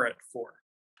need a warrant for.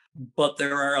 But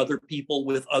there are other people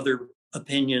with other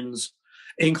opinions,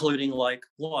 including like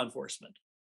law enforcement.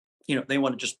 They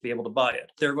want to just be able to buy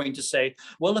it. They're going to say,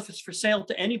 well, if it's for sale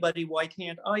to anybody, why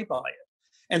can't I buy it?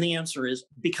 And the answer is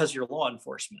because you're law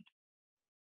enforcement.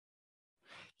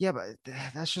 Yeah, but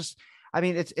that's just, I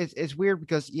mean, it's weird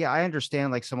because, yeah, I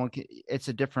understand like it's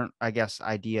a different, I guess,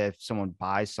 idea if someone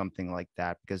buys something like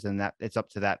that, because then that it's up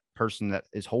to that person that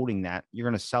is holding that. You're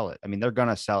going to sell it. I mean, they're going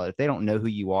to sell it. If they don't know who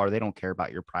you are, they don't care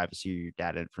about your privacy or your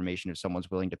data information if someone's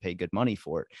willing to pay good money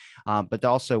for it. But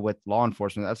also with law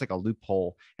enforcement, that's like a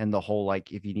loophole. And the whole,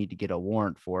 like, if you need to get a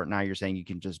warrant for it, now you're saying you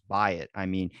can just buy it. I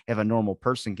mean, if a normal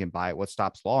person can buy it, what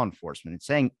stops law enforcement? It's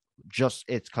saying just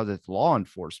it's because it's law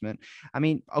enforcement. I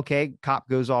mean, okay, cop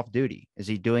goes off duty. Is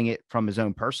he doing it from his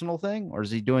own personal thing, or is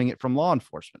he doing it from law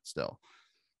enforcement still?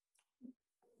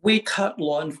 We cut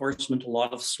law enforcement a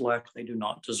lot of slack they do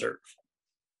not deserve.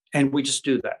 And we just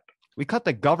do that. We cut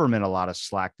the government a lot of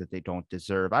slack that they don't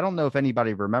deserve. I don't know if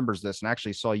anybody remembers this, and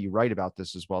actually saw you write about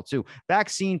this as well, too.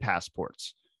 Vaccine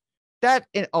passports. That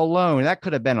alone, that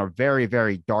could have been a very,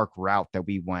 very dark route that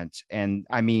we went. And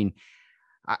I mean,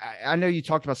 I know you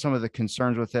talked about some of the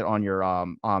concerns with it on your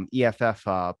EFF,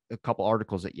 a couple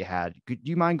articles that you had. Do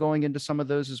you mind going into some of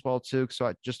those as well, too?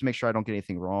 So just to make sure I don't get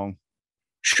anything wrong.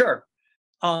 Sure.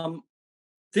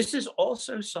 This is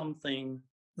also something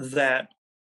that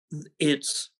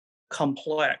it's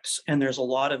complex, and there's a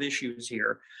lot of issues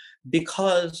here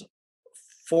because,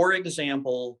 for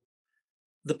example,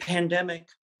 the pandemic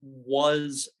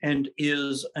was and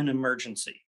is an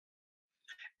emergency.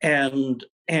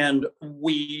 And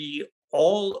we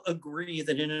all agree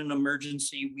that in an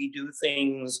emergency, we do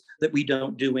things that we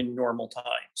don't do in normal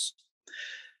times.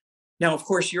 Now, of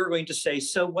course, you're going to say,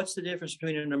 so what's the difference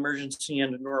between an emergency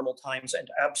and normal times? And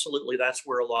absolutely, that's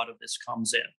where a lot of this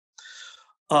comes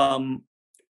in.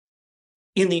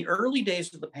 In the early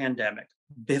days of the pandemic,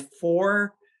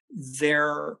 before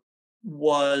there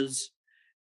was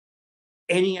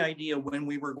any idea when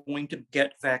we were going to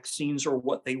get vaccines or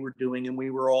what they were doing, and we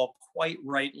were all quite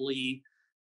rightly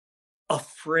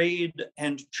afraid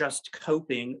and just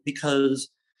coping, because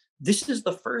this is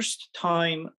the first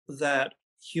time that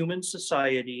human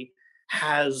society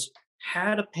has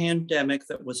had a pandemic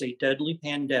that was a deadly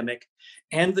pandemic,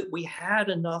 and that we had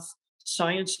enough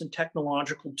science and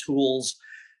technological tools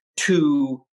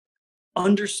to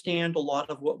understand a lot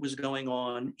of what was going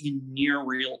on in near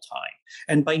real time.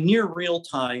 And by near real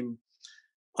time,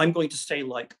 I'm going to say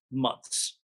like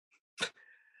months.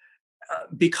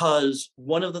 Because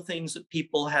one of the things that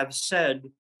people have said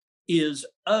is,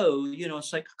 oh,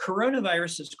 it's like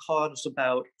coronaviruses cause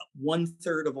about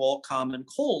 1/3 of all common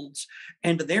colds,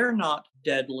 and they're not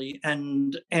deadly.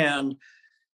 And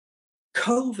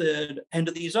COVID and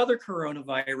these other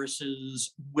coronaviruses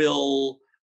will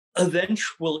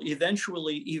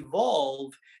eventually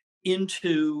evolve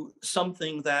into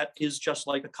something that is just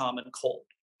like a common cold.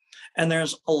 And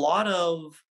there's a lot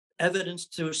of evidence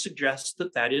to suggest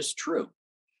that that is true.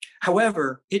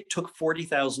 However, it took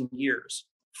 40,000 years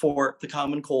for the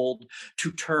common cold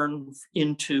to turn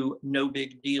into no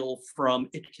big deal from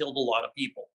it killed a lot of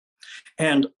people.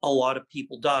 And a lot of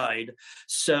people died.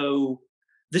 So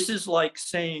this is like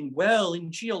saying, well,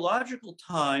 in geological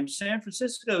time, San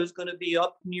Francisco is going to be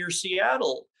up near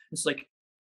Seattle. It's like,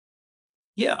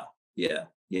 yeah, yeah,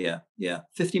 yeah, yeah.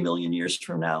 50 million years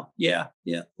from now. Yeah,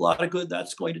 yeah. A lot of good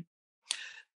that's going to.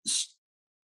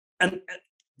 And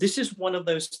this is one of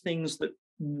those things that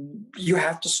you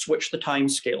have to switch the time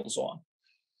scales on.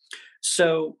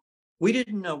 So we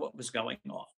didn't know what was going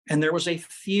on. And there was a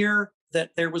fear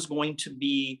that there was going to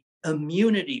be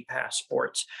immunity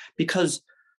passports, because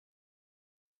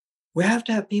we have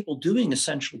to have people doing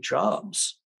essential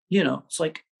jobs. It's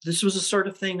like this was a sort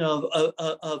of thing of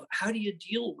how do you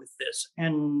deal with this?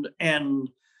 And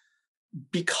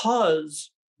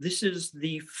because this is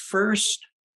the first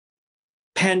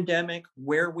pandemic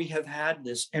where we have had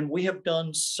this, and we have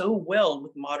done so well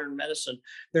with modern medicine,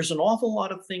 there's an awful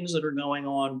lot of things that are going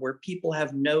on where people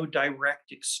have no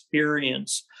direct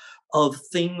experience of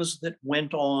things that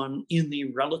went on in the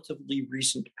relatively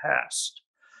recent past.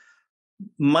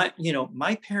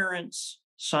 My parents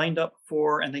signed up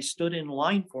for, and they stood in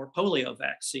line for, polio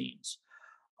vaccines.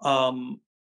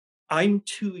 I'm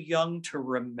too young to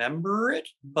remember it,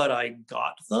 but I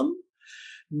got them.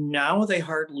 Now they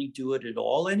hardly do it at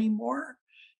all anymore.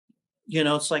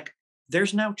 It's like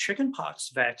there's now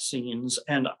chickenpox vaccines,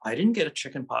 and I didn't get a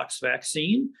chickenpox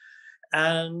vaccine.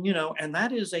 And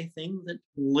that is a thing that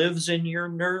lives in your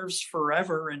nerves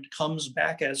forever and comes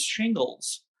back as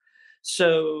shingles.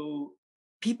 So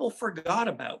people forgot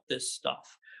about this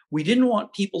stuff. We didn't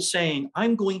want people saying,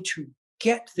 I'm going to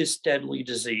get this deadly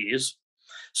disease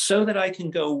so that I can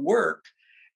go work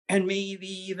and maybe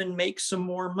even make some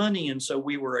more money. And so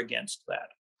we were against that.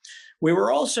 We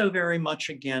were also very much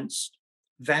against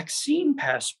vaccine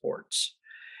passports.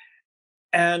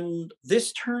 And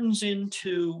this turns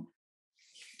into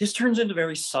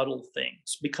very subtle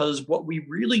things, because what we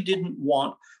really didn't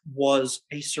want was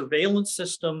a surveillance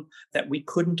system that we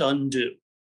couldn't undo.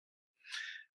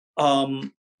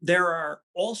 There are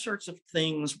all sorts of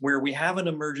things where we have an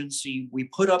emergency, we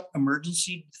put up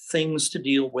emergency things to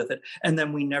deal with it, and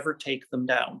then we never take them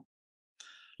down.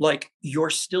 Like, you're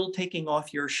still taking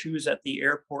off your shoes at the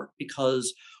airport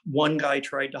because one guy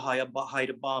tried to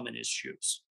hide a bomb in his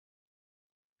shoes.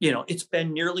 It's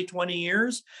been nearly 20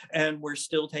 years, and we're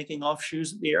still taking off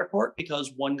shoes at the airport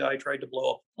because one guy tried to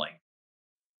blow up a plane.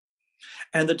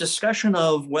 And the discussion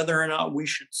of whether or not we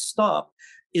should stop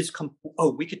is,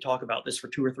 we could talk about this for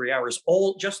 2 or 3 hours,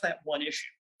 all just that one issue.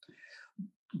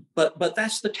 But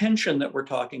that's the tension that we're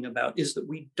talking about, is that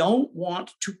we don't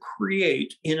want to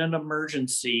create in an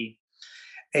emergency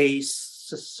a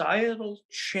societal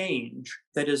change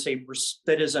that is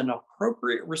an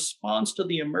appropriate response to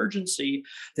the emergency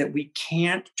that we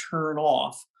can't turn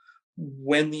off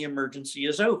when the emergency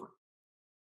is over.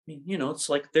 It's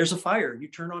like there's a fire, you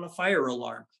turn on a fire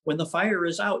alarm. When the fire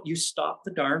is out, you stop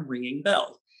the darn ringing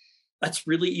bell. That's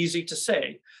really easy to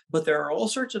say, but there are all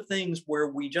sorts of things where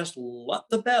we just let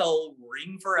the bell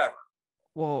ring forever.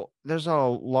 Well, there's a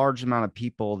large amount of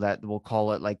people that will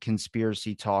call it like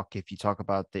conspiracy talk if you talk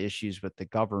about the issues with the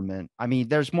government. I mean,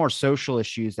 there's more social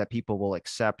issues that people will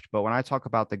accept, but when I talk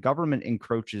about the government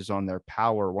encroaches on their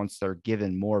power once they're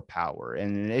given more power.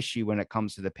 And an issue when it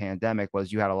comes to the pandemic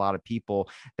was you had a lot of people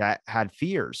that had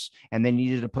fears and they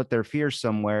needed to put their fears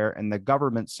somewhere. And the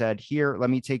government said, here, let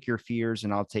me take your fears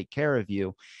and I'll take care of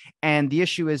you. And the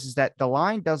issue is that the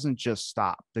line doesn't just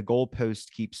stop. The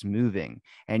goalpost keeps moving,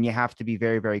 and you have to be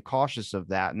very, very cautious of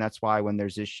that. And that's why when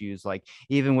there's issues like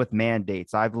even with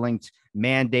mandates, I've linked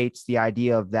mandates, the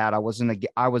idea of that. I was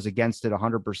against it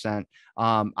 100%.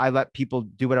 I let people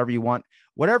do whatever you want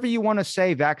to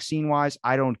say vaccine wise.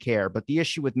 I don't care. But the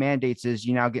issue with mandates is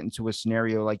you now get into a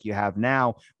scenario like you have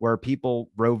now where people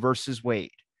Roe versus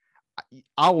Wade.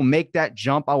 I will make that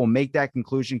jump. I will make that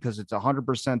conclusion because it's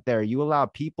 100% there. You allow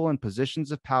people in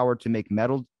positions of power to make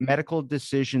medical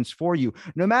decisions for you,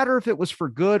 no matter if it was for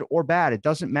good or bad. It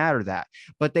doesn't matter that,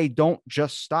 but they don't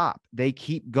just stop. They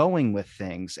keep going with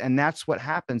things. And that's what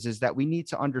happens, is that we need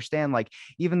to understand, like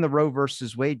even the Roe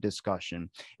versus Wade discussion,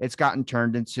 it's gotten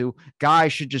turned into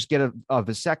guys should just get a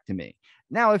vasectomy.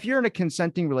 Now, if you're in a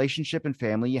consenting relationship and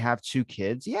family, you have 2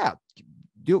 kids, yeah,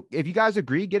 if you guys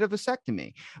agree, get a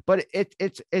vasectomy. But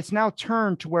it's now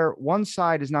turned to where one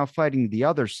side is now fighting the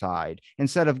other side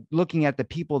instead of looking at the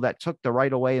people that took the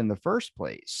right away in the first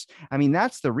place. I mean,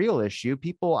 that's the real issue.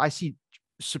 People, I see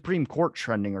Supreme Court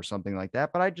trending or something like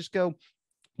that, but I just go,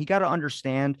 you got to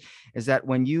understand is that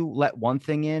when you let one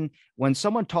thing in, when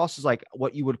someone tosses like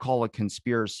what you would call a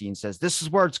conspiracy and says, this is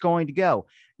where it's going to go.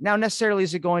 Now, necessarily,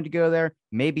 is it going to go there?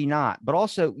 Maybe not. But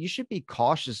also, you should be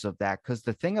cautious of that, because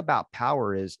the thing about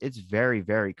power is it's very,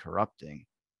 very corrupting.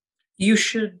 You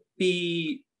should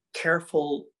be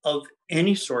careful of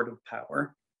any sort of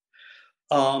power,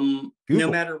 no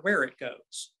matter where it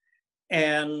goes.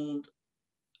 And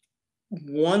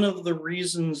one of the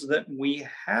reasons that we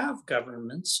have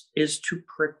governments is to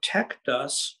protect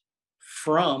us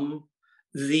from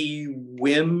the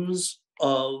whims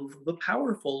of the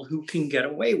powerful who can get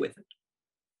away with it.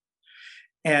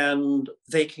 And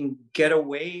they can get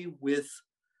away with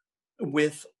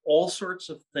all sorts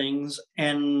of things.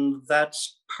 And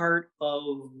that's part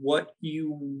of what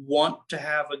you want to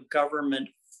have a government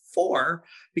for,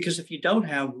 because if you don't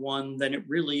have one, then it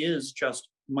really is just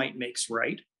might makes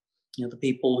right. You know, the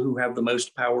people who have the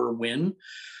most power win.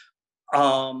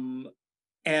 And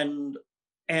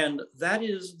that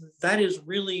is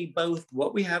really both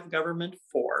what we have government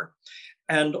for,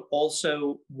 and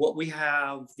also what we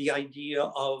have the idea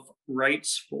of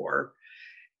rights for.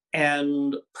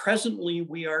 And presently,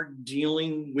 we are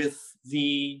dealing with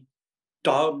the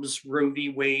Dobbs Roe v.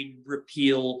 Wade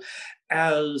repeal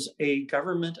as a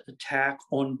government attack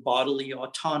on bodily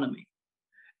autonomy.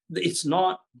 It's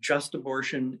not just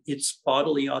abortion, it's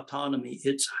bodily autonomy.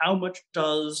 It's how much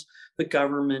does the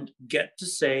government get to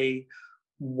say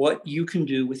what you can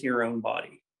do with your own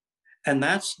body? And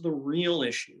that's the real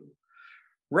issue.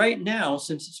 Right now,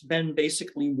 since it's been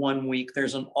basically 1 week,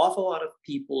 there's an awful lot of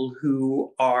people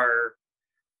who are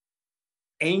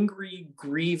angry,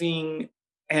 grieving,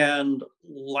 and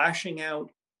lashing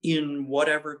out in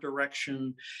whatever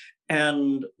direction,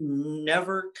 and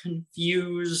never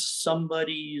confuse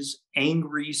somebody's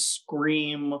angry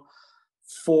scream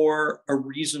for a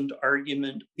reasoned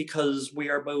argument, because we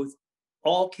are both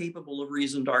all capable of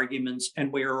reasoned arguments,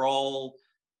 and we are all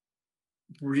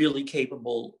really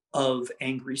capable of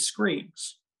angry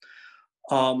screams.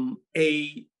 And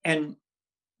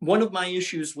one of my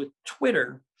issues with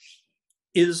Twitter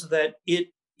is that it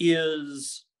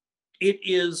is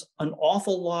an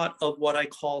awful lot of what I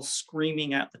call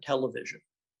screaming at the television.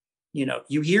 You know,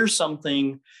 you hear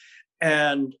something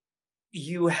and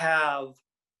you have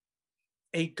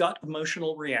a gut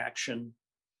emotional reaction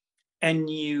and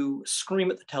you scream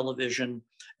at the television,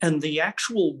 and the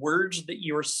actual words that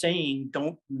you're saying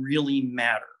don't really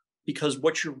matter, because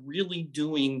what you're really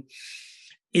doing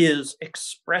is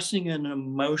expressing an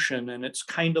emotion. And it's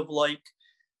kind of like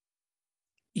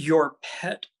your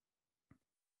pet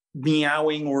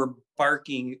meowing or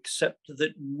barking, except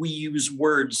that we use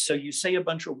words. So you say a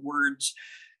bunch of words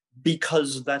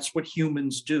because that's what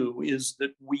humans do, is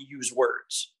that we use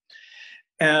words.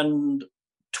 And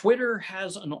Twitter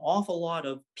has an awful lot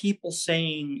of people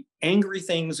saying angry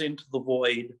things into the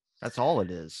void. That's all it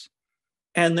is.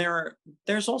 And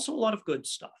there's also a lot of good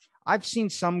stuff. I've seen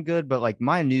some good, but like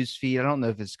my news feed, I don't know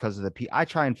if it's because of I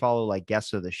try and follow like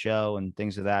guests of the show and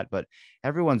things of that, but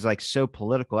everyone's like so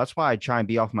political. That's why I try and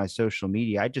be off my social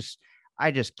media. I just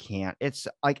can't. It's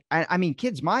like, I mean,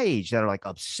 kids my age that are like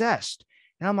obsessed.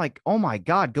 And I'm like, oh my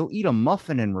God, go eat a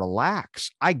muffin and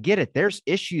relax. I get it. There's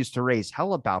issues to raise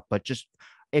hell about, but just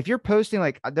if you're posting,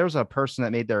 like there was a person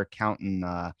that made their account in,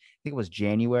 I think it was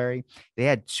January. They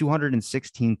had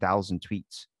 216,000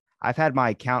 tweets. I've had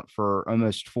my account for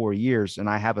almost 4 years, and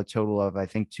I have a total of, I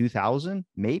think, 2,000,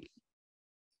 maybe.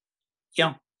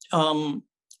 Yeah.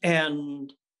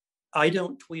 And I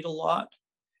don't tweet a lot.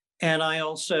 And I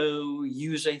also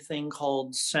use a thing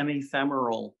called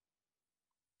semi-femoral,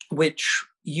 which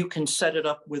you can set it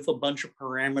up with a bunch of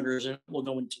parameters and it will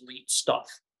go and delete stuff.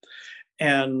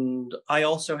 And I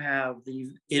also have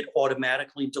it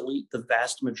automatically delete the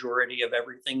vast majority of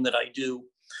everything that I do,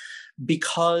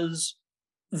 because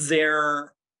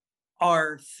there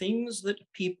are things that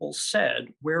people said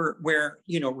where,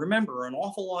 you know, remember, an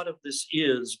awful lot of this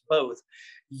is both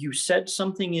you said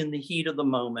something in the heat of the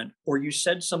moment, or you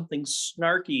said something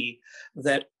snarky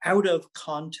that out of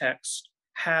context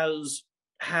has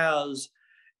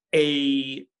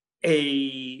a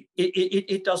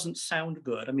it doesn't sound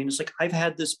good. I mean, it's like I've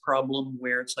had this problem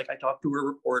where it's like I talked to a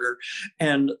reporter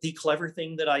and the clever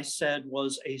thing that I said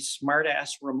was a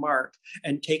smartass remark,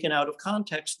 and taken out of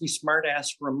context, the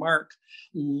smartass remark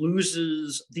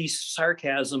loses the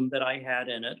sarcasm that I had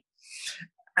in it.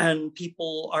 And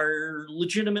people are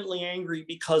legitimately angry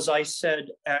because I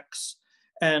said X.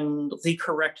 And the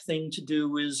correct thing to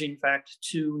do is, in fact,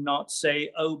 to not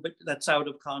say, oh, but that's out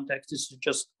of context, is to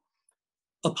just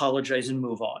apologize and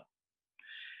move on.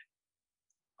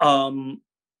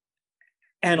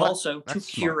 And Well, also to that's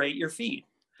smart. curate your feed.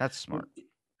 That's smart.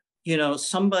 You know,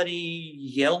 somebody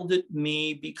yelled at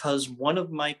me because one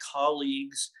of my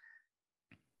colleagues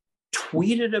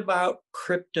tweeted about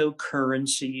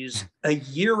cryptocurrencies a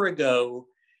year ago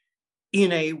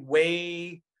in a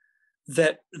way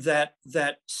that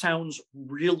sounds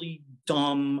really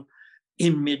dumb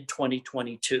in mid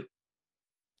 2022.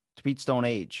 Tweets don't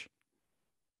age.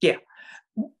 Yeah.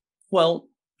 Well,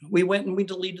 we went and we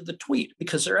deleted the tweet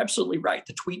because they're absolutely right.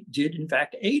 The tweet did, in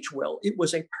fact, age well. It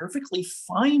was a perfectly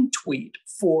fine tweet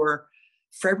for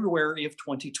February of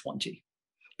 2020.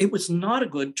 It was not a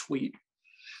good tweet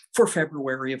for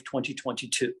February of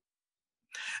 2022.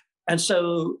 And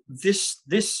so this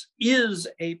is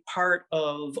a part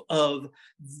of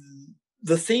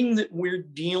the thing that we're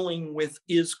dealing with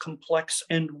is complex,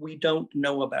 and we don't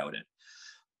know about it.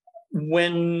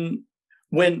 When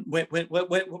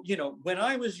you know, when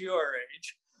I was your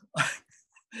age,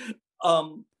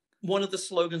 one of the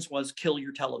slogans was "Kill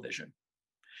your television,"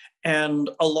 and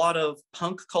a lot of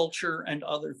punk culture and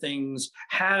other things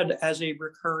had as a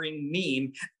recurring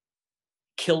meme,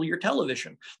 "Kill your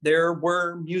television." There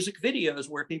were music videos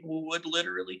where people would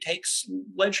literally take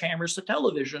sledgehammers to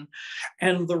television,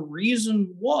 and the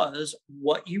reason was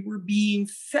what you were being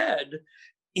fed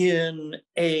in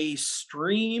a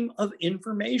stream of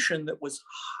information that was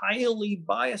highly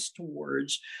biased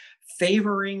towards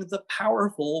favoring the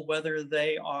powerful, whether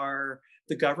they are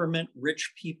the government,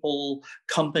 rich people,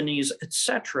 companies,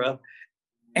 etc.,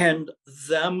 and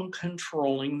them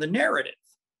controlling the narrative.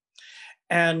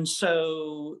 And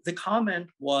so the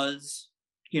comment was,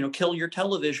 you know, "Kill your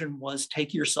television" was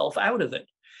take yourself out of it.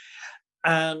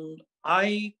 And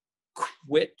I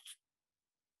quit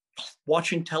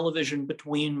watching television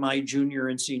between my junior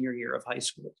and senior year of high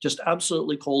school, just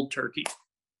absolutely cold turkey.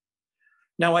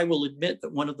 Now, I will admit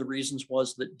that one of the reasons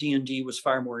was that D&D was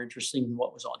far more interesting than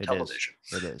what was on television.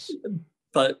 It is.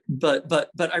 But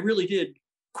I really did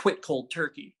quit cold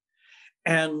turkey.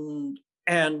 And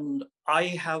I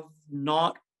have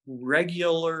not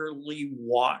regularly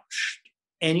watched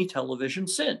any television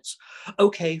since.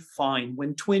 Okay, fine.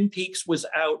 When Twin Peaks was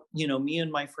out, you know, me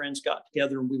and my friends got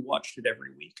together and we watched it every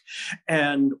week.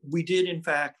 And we did, in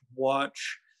fact,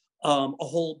 watch a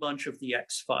whole bunch of the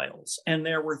X-Files. And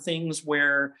there were things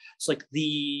where it's like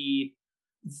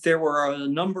there were a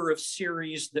number of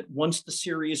series that once the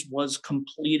series was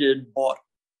completed, bought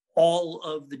all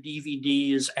of the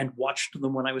DVDs and watched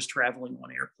them when I was traveling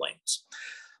on airplanes.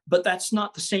 But that's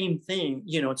not the same thing.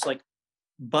 You know, it's like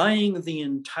buying the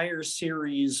entire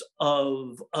series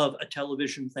of a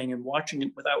television thing and watching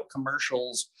it without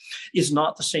commercials is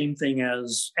not the same thing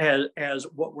as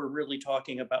what we're really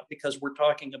talking about, because we're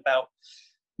talking about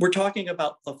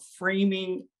the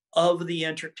framing of the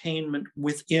entertainment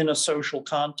within a social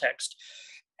context.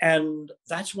 And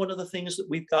that's one of the things that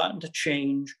we've gotten to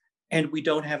change, and we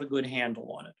don't have a good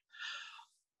handle on it.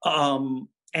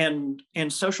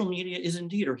 And social media is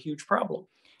indeed a huge problem.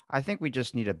 I think we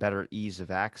just need a better ease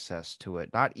of access to it.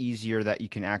 Not easier that you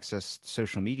can access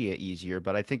social media easier,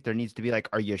 but I think there needs to be like,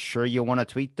 are you sure you want to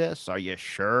tweet this? Are you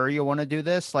sure you want to do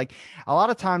this? Like a lot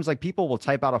of times, like people will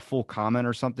type out a full comment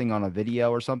or something on a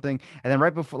video or something. And then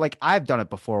right before, like I've done it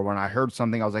before when I heard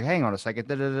something, I was like, hang on a second.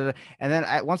 Da, da, da, da. And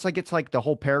then once I get to like the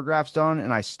whole paragraph's done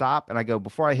and I stop and I go,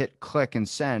 before I hit click and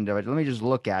send, let me just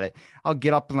look at it. I'll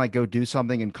get up and like go do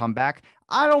something and come back.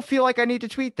 I don't feel like I need to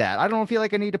tweet that. I don't feel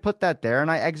like I need to put that there, and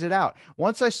I exit out.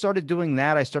 Once I started doing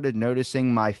that, I started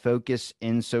noticing my focus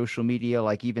in social media,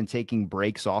 like even taking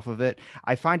breaks off of it.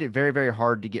 I find it very, very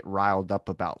hard to get riled up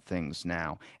about things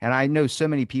now. And I know so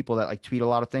many people that like tweet a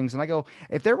lot of things, and I go,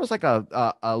 if there was like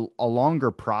a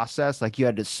longer process, like you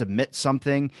had to submit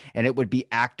something and it would be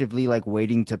actively like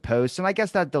waiting to post, and I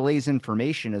guess that delays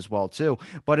information as well too.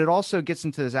 But it also gets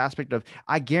into this aspect of,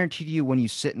 I guarantee you when you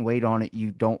sit and wait on it,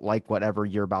 you don't like whatever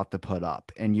you're about to put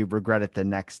up and you regret it the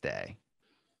next day.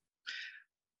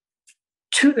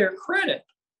 To their credit,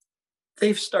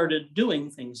 they've started doing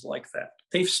things like that.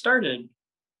 They've started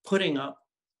putting up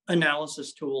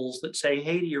analysis tools that say,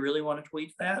 hey, do you really want to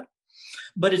tweet that?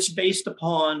 But it's based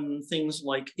upon things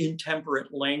like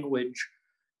intemperate language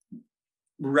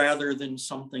rather than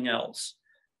something else.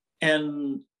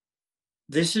 And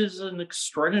this is an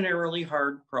extraordinarily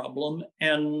hard problem.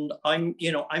 And I'm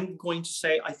going to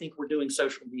say, I think we're doing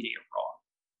social media wrong.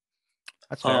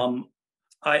 That's fair.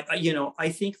 I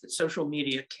think that social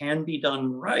media can be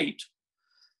done right,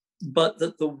 but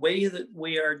that the way that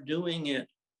we are doing it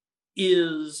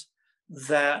is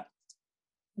that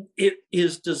it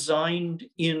is designed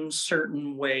in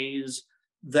certain ways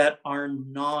that are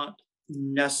not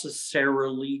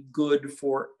necessarily good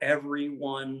for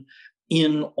everyone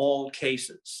in all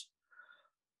cases.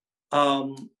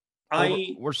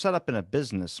 We're set up in a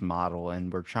business model,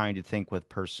 and we're trying to think with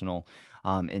personal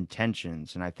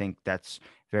intentions. And I think that's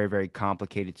very, very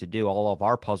complicated to do. All of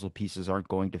our puzzle pieces aren't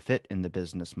going to fit in the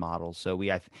business model. So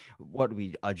what do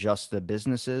we adjust the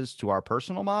businesses to our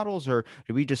personal models, or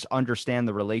do we just understand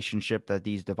the relationship that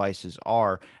these devices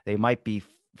are? They might be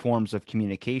forms of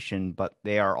communication, but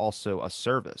they are also a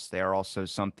service. They are also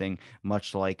something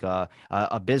much like a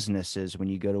business is when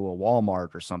you go to a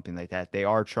Walmart or something like that. They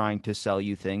are trying to sell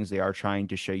you things. They are trying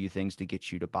to show you things to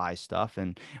get you to buy stuff.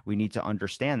 And we need to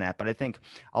understand that. But I think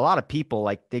a lot of people,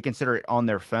 like, they consider it on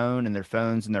their phone, and their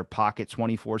phone's in their pocket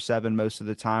 24/7 most of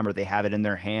the time, or they have it in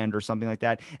their hand or something like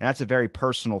that. And that's a very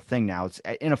personal thing now. It's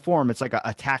in a form, it's like an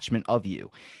attachment of you.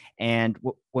 And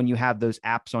when you have those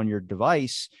apps on your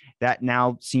device, that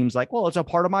now seems like, well, it's a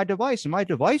part of my device, and my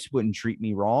device wouldn't treat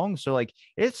me wrong. So, like,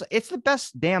 it's the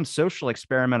best damn social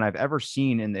experiment I've ever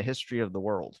seen in the history of the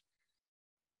world.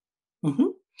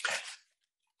 Mhm.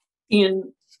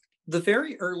 In the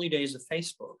very early days of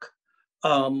Facebook,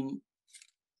 um,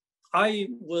 I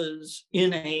was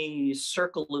in a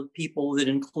circle of people that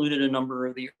included a number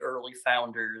of the early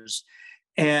founders.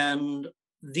 And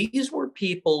these were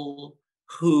people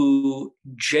who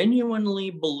genuinely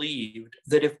believed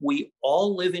that if we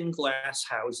all live in glass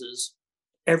houses,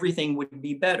 everything would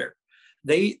be better.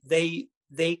 They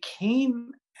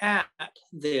came at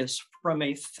this from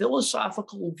a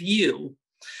philosophical view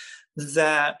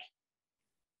that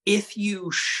if you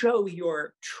show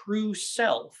your true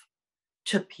self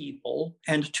to people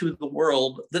and to the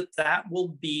world, that will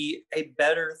be a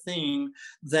better thing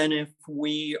than if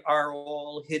we are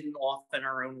all hidden off in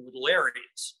our own little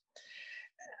areas.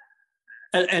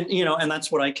 And that's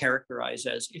what I characterize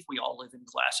as, if we all live in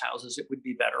glass houses, it would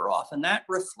be better off. And that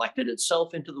reflected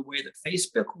itself into the way that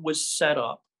Facebook was set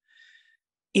up,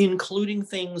 including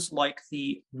things like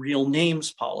the real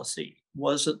names policy.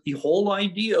 Was that the whole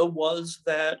idea was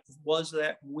that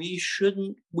we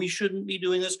shouldn't be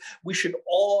doing this. We should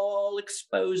all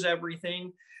expose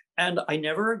everything. And I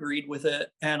never agreed with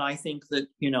it. And I think that,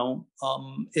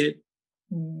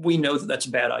 we know that that's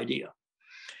a bad idea.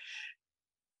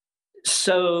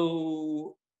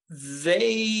 So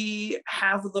they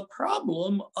have the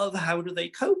problem of, how do they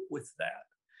cope with that?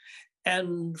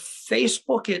 And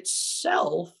Facebook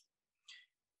itself,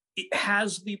 it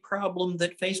has the problem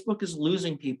that Facebook is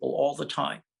losing people all the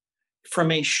time. From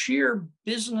a sheer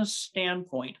business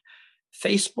standpoint,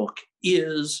 Facebook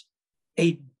is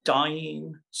a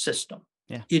dying system.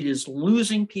 Yeah. It is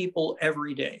losing people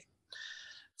every day.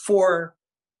 For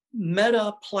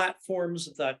Meta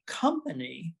Platforms, the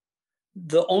company,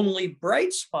 the only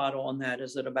bright spot on that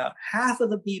is that about half of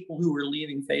the people who are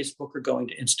leaving Facebook are going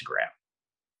to Instagram.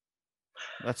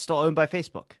 That's still owned by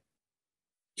Facebook.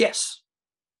 Yes.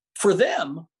 For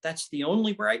them, that's the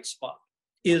only bright spot,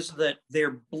 is that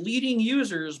they're bleeding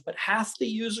users, but half the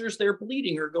users they're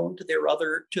bleeding are going to their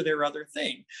other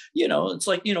thing. It's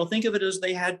like, think of it as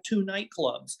they had two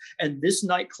nightclubs, and this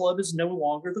nightclub is no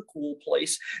longer the cool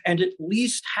place. And at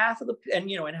least half of the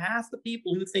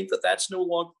people who think that that's no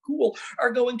longer cool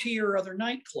are going to your other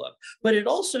nightclub. But it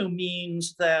also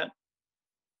means that,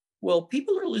 well,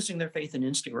 people are losing their faith in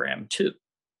Instagram too.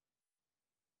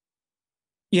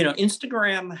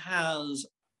 Instagram has,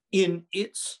 in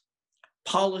its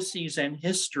policies and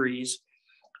histories,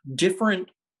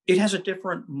 it has a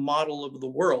different model of the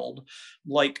world.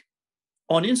 Like,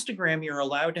 on Instagram, you're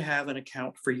allowed to have an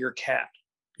account for your cat.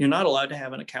 You're not allowed to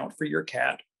have an account for your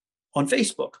cat on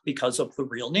Facebook because of the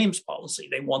real names policy.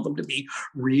 They want them to be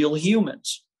real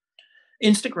humans.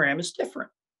 Instagram is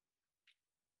different.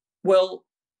 Well,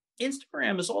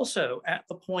 Instagram is also at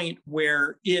the point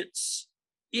where it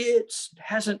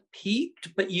hasn't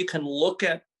peaked, but you can look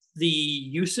at the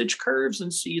usage curves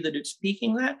and see that it's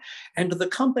peaking that. And the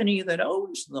company that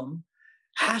owns them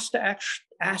has to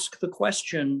ask the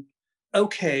question,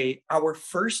 okay, our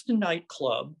first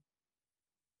nightclub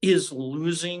is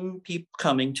losing people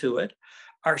coming to it.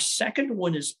 Our second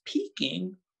one is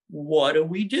peaking. What do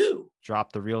we do?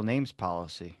 Drop the real names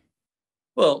policy.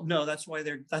 Well, no, that's why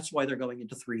they're going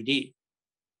into 3D.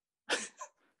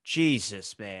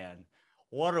 Jesus, man.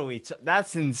 What are we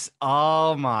that's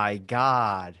oh my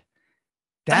God.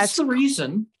 That's the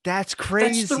reason. That's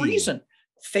crazy. That's the reason.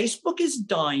 Facebook is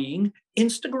dying,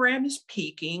 Instagram is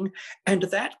peaking, and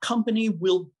that company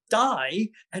will die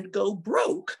and go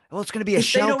broke. Well, it's going to be a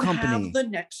shell company. Have the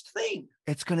next thing.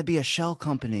 It's going to be a shell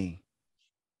company.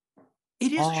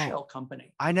 It is a shell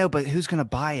company. I know, but who's going to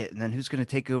buy it? And then who's going to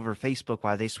take over Facebook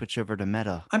while they switch over to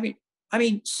Meta? I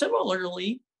mean,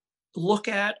 similarly, look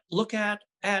at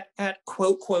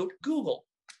quote Google.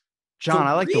 Jon,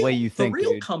 I like the way you think. The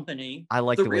real company. I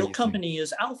like the real company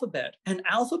is Alphabet, and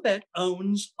Alphabet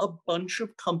owns a bunch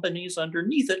of companies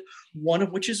underneath it, one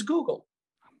of which is Google.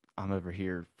 I'm over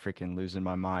here freaking losing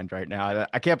my mind right now.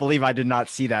 I can't believe I did not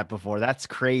see that before. That's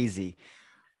crazy.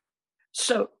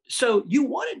 So you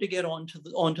wanted to get onto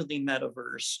the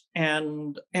metaverse,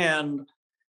 and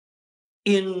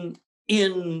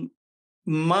in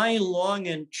my long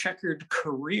and checkered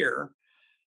career,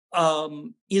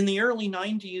 in the early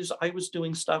 90s, I was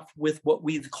doing stuff with what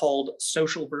we've called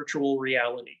social virtual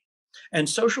reality, and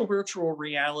social virtual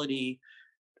reality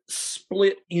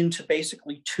split into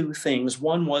basically two things.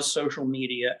 One was social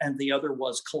media, and the other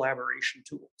was collaboration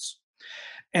tools.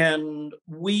 And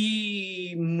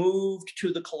we moved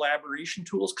to the collaboration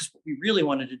tools because what we really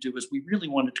wanted to do is we really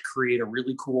wanted to create a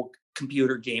really cool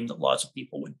computer game that lots of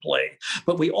people would play.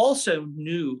 But we also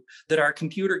knew that our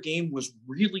computer game was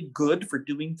really good for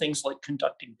doing things like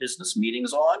conducting business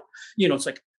meetings on.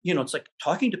 It's like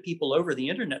talking to people over the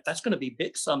internet. That's going to be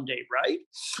big someday, right?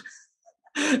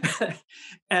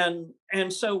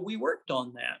 and so we worked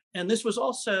on that. And this was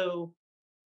also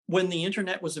when the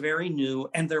internet was very new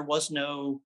and there was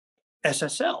no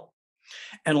SSL.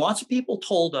 And lots of people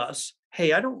told us,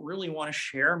 hey, I don't really want to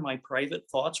share my private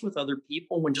thoughts with other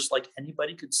people when just like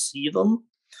anybody could see them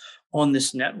on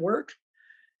this network.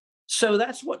 So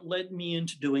that's what led me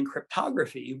into doing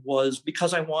cryptography, was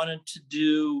because I wanted to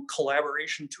do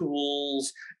collaboration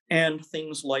tools and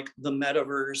things like the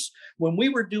metaverse. When we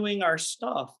were doing our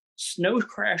stuff, Snow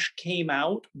Crash came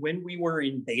out when we were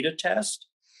in beta test.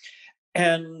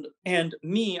 And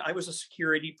me, I was a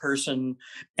security person,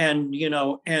 and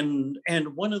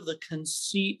one of the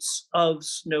conceits of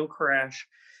Snow Crash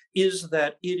is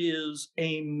that it is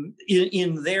in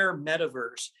their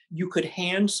metaverse, you could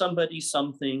hand somebody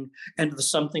something and the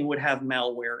something would have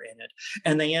malware in it,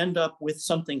 and they end up with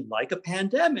something like a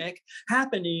pandemic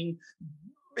happening,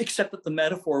 except that the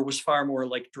metaphor was far more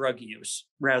like drug use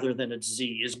rather than a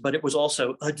disease, but it was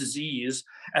also a disease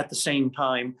at the same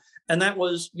time. And that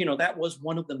was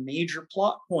one of the major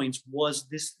plot points, was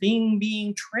this thing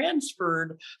being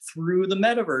transferred through the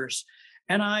metaverse.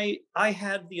 And I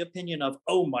had the opinion of,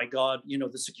 oh my God,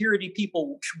 the security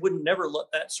people would never let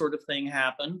that sort of thing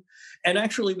happen. And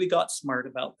actually we got smart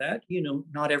about that.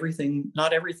 Not everything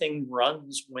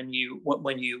runs when you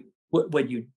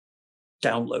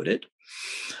download it.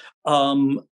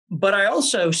 But I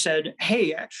also said,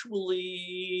 hey,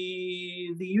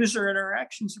 actually, the user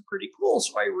interactions are pretty cool.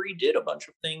 So I redid a bunch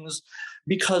of things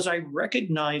because I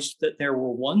recognized that there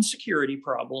were, one, security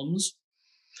problems,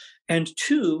 and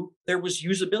two, there was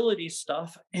usability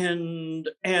stuff. And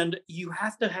you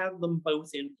have to have them both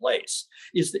in place,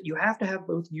 is that you have to have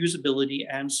both usability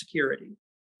and security.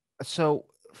 So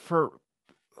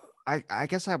I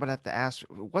guess I would have to ask,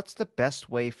 what's the best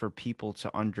way for people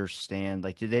to understand?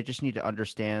 Like, do they just need to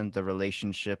understand the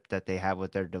relationship that they have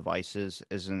with their devices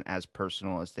isn't as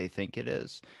personal as they think it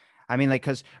is? I mean, like,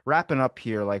 because wrapping up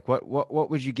here, like, what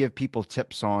would you give people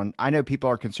tips on? I know people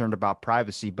are concerned about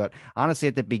privacy, but honestly,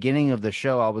 at the beginning of the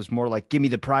show, I was more like, give me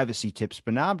the privacy tips.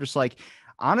 But now I'm just like,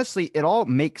 honestly, it all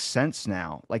makes sense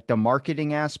now. Like the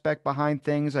marketing aspect behind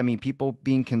things. I mean, people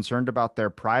being concerned about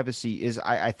their privacy is,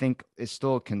 I think, is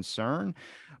still a concern.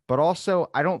 But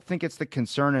also, I don't think it's the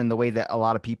concern in the way that a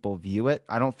lot of people view it.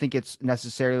 I don't think it's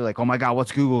necessarily like, oh my God,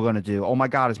 what's Google going to do? Oh my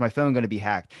God, is my phone going to be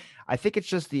hacked? I think it's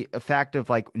just the fact of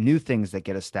like new things that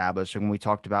get established. And when we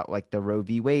talked about like the Roe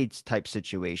v. Wade type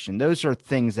situation, those are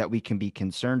things that we can be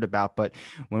concerned about. But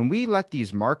when we let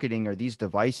these marketing or these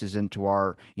devices into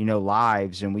our,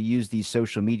 lives, and we use these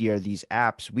social media or these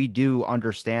apps, we do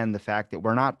understand the fact that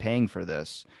we're not paying for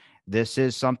this. This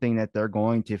is something that they're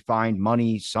going to find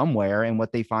money somewhere, and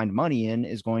what they find money in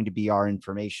is going to be our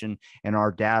information and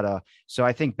our data. So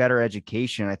I think better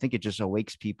education, I think it just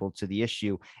awakes people to the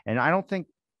issue. And I don't think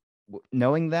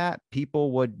knowing that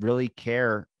people would really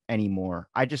care anymore.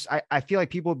 I feel like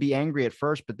people would be angry at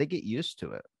first, but they get used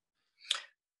to it.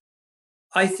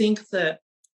 I think that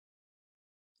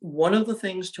one of the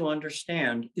things to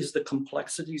understand is the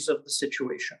complexities of the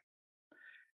situation.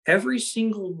 Every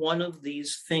single one of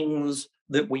these things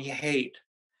that we hate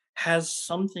has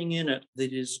something in it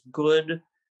that is good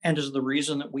and is the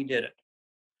reason that we did it.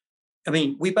 I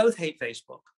mean, we both hate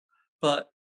Facebook, but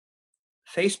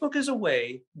Facebook is a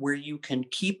way where you can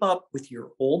keep up with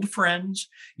your old friends.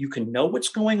 You can know what's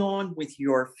going on with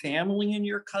your family and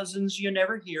your cousins you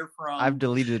never hear I've from.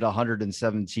 deleted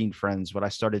 117 friends. What I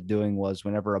started doing was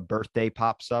whenever a birthday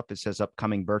pops up, it says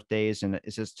upcoming birthdays and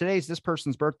it says today's this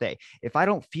person's birthday. If I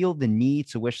don't feel the need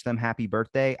to wish them happy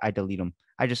birthday, I delete them.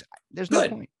 There's no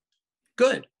Good, point.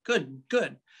 good, good,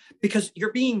 good. Because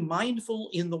you're being mindful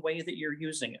in the way that you're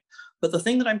using it. But the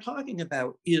thing that I'm talking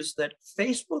about is that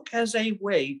Facebook has a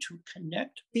way to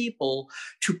connect people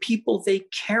to people they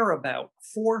care about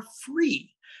for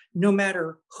free, no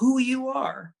matter who you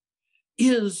are,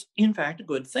 is in fact a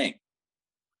good thing.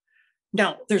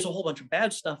 Now, there's a whole bunch of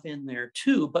bad stuff in there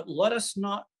too, but let us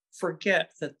not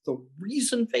forget that the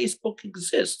reason Facebook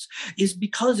exists is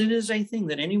because it is a thing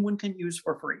that anyone can use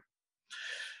for free.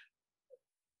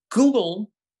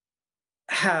 Google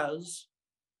has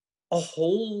a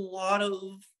whole lot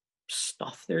of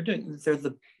stuff they're doing. They're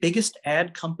the biggest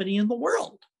ad company in the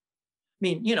world. I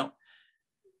mean,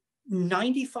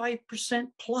 95%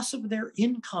 plus of their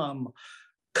income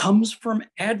comes from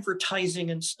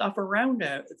advertising and stuff around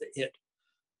it.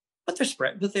 But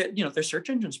their search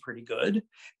engine's pretty good,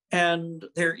 and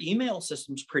their email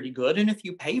system's pretty good. And if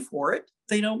you pay for it,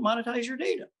 they don't monetize your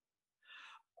data.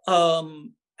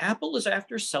 Apple is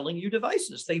after selling you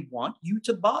devices. They want you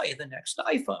to buy the next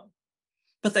iPhone,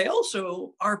 but they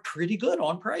also are pretty good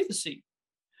on privacy.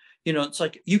 It's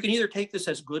like you can either take this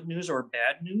as good news or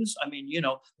bad news. I mean,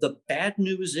 the bad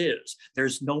news is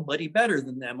there's nobody better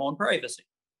than them on privacy.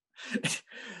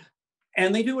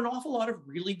 And they do an awful lot of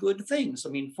really good things. I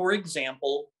mean, for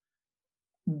example,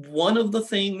 one of the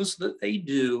things that they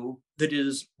do that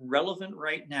is relevant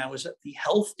right now is that the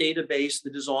health database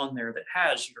that is on there that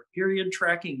has your period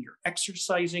tracking, your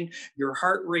exercising, your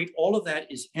heart rate, all of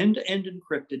that is end-to-end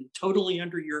encrypted, totally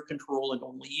under your control, and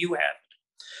only you have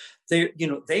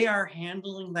it. They are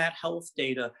handling that health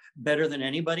data better than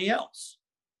anybody else.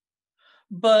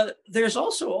 But there's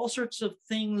also all sorts of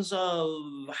things of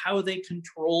how they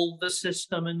control the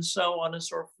system and so on and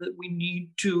so forth that we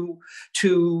need to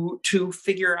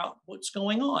figure out what's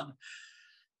going on.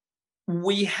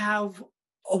 We have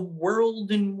a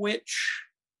world in which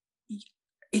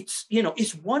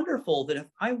it's wonderful that if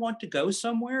I want to go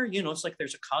somewhere, it's like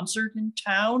there's a concert in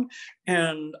town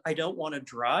and I don't want to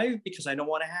drive because I don't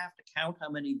want to have to count how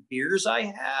many beers I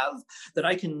have, that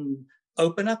I can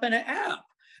open up an app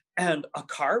and a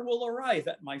car will arrive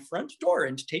at my front door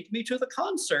and take me to the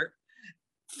concert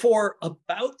for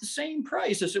about the same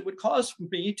price as it would cost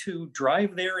me to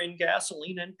drive there in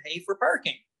gasoline and pay for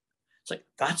parking. It's like,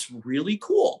 that's really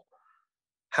cool.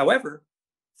 However,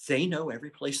 they know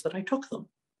every place that I took them.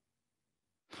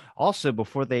 Also,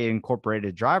 before they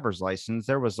incorporated driver's license,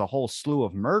 there was a whole slew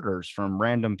of murders from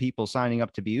random people signing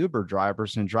up to be Uber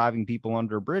drivers and driving people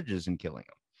under bridges and killing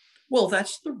them. Well,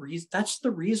 that's the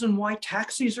reason why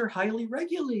taxis are highly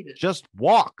regulated. Just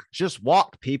walk,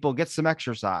 people, get some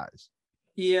exercise.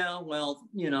 Yeah, well,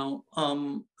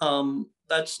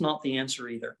 that's not the answer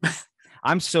either.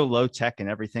 I'm so low tech and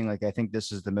everything. Like, I think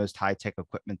this is the most high tech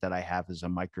equipment that I have is a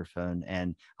microphone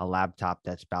and a laptop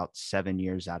that's about 7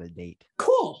 years out of date.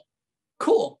 Cool.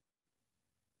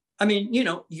 I mean, you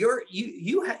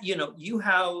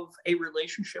have a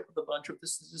relationship with a bunch of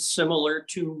this. This is similar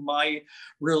to my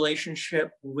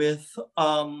relationship with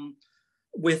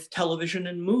television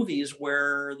and movies,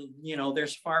 where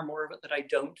there's far more of it that I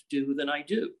don't do than I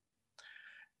do.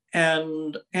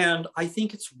 And I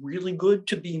think it's really good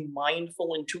to be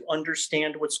mindful and to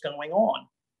understand what's going on.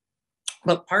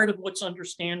 But part of what's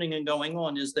understanding and going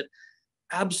on is that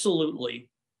absolutely,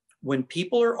 when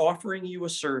people are offering you a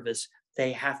service,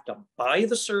 they have to buy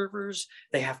the servers,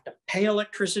 they have to pay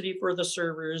electricity for the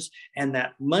servers, and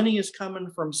that money is coming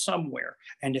from somewhere.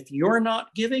 And if you're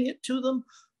not giving it to them,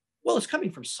 well, it's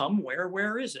coming from somewhere.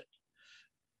 Where is it?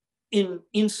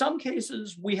 In some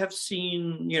cases, we have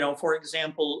seen, for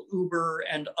example, Uber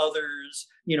and others,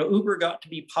 Uber got to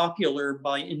be popular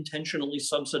by intentionally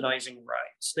subsidizing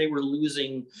rides. They were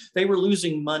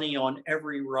losing money on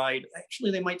every ride.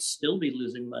 Actually, they might still be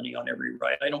losing money on every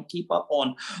ride. I don't keep up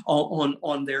on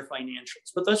their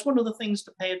financials, but that's one of the things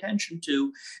to pay attention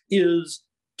to, is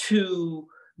to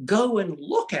go and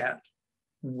look at,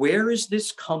 where is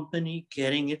this company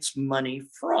getting its money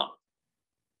from?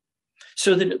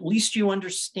 So that at least you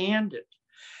understand it.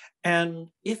 And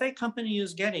if a company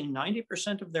is getting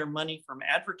 90% of their money from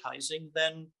advertising,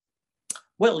 then,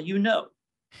 well, you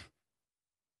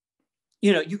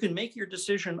can make your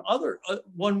decision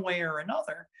one way or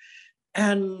another.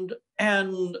 And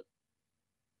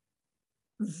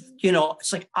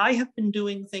it's like I have been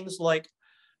doing things like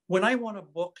when I want a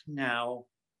book now,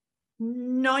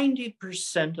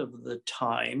 90% of the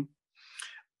time,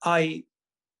 I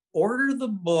order the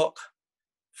book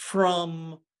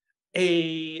from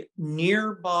a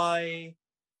nearby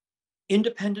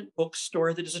independent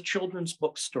bookstore that is a children's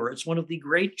bookstore. It's one of the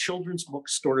great children's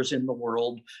bookstores in the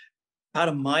world, about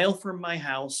a mile from my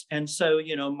house. And so,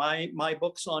 my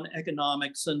books on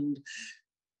economics and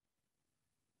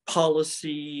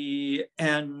policy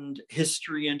and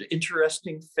history and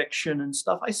interesting fiction and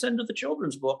stuff, I send to the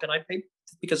children's book, and I pay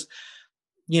because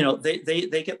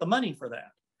they get the money for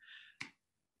that.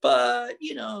 But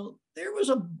there was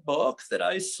a book that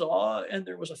I saw, and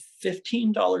there was a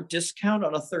 $15 discount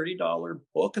on a $30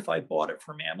 book if I bought it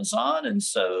from Amazon. And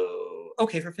so,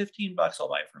 okay, for $15, I'll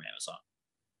buy it from Amazon.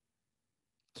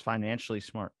 It's financially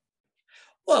smart.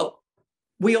 Well,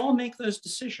 we all make those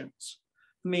decisions.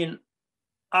 I mean,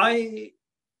 I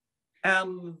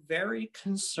am very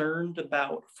concerned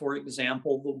about, for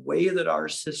example, the way that our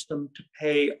system to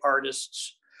pay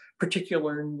artists,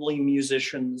 particularly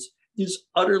musicians, is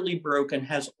utterly broken,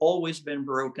 has always been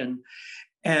broken,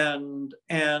 and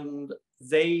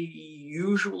they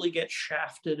usually get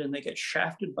shafted, and they get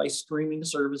shafted by streaming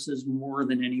services more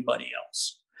than anybody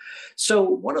else. So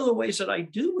one of the ways that I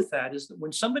do with that is that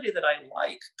when somebody that I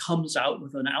like comes out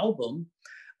with an album,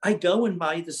 I go and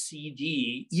buy the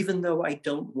CD, even though I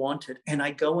don't want it. And I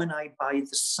go and I buy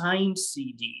the signed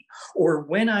CD. Or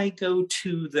when I go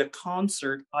to the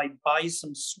concert, I buy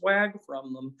some swag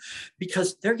from them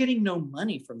because they're getting no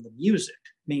money from the music.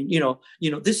 I mean,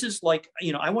 this is like,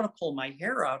 I want to pull my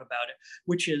hair out about it,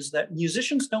 which is that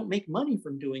musicians don't make money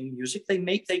from doing music. They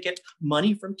get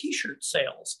money from t-shirt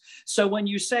sales. So when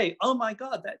you say, oh my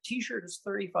God, that t-shirt is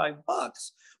 $35,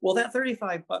 well, that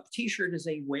 $35 t-shirt is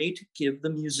a way to give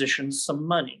the musicians some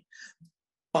money.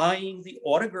 Buying the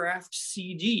autographed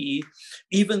CD,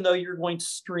 even though you're going to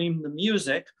stream the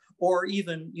music, or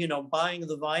even buying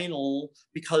the vinyl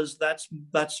because that's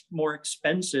more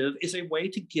expensive, is a way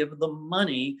to give them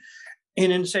money.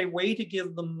 And it's a way to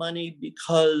give them money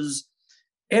because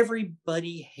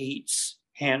everybody hates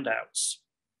handouts.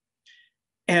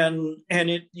 And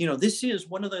it, this is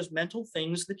one of those mental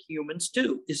things that humans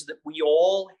do, is that we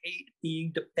all hate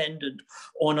being dependent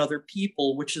on other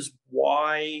people, which is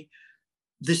why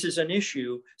this is an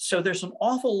issue. So there's an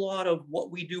awful lot of what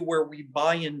we do where we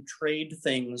buy and trade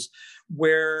things,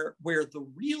 where the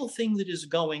real thing that is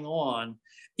going on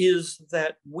is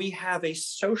that we have a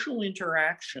social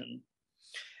interaction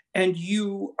and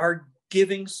you are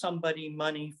giving somebody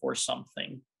money for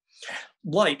something.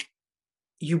 Like,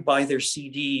 you buy their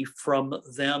CD from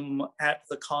them at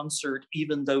the concert,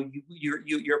 even though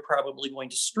you're probably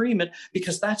going to stream it,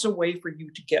 because that's a way for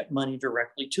you to get money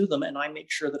directly to them. And I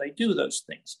make sure that I do those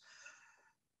things.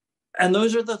 And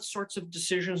those are the sorts of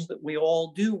decisions that we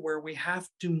all do, where we have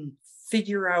to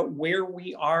figure out where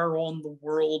we are on the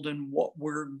world and what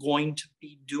we're going to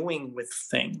be doing with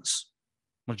things.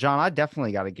 Well, Jon, I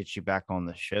definitely got to get you back on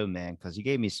the show, man, because you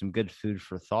gave me some good food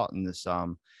for thought in this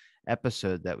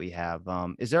episode that we have.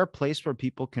 Is there a place where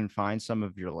people can find some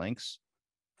of your links?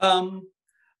 In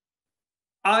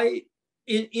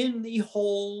the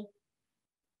whole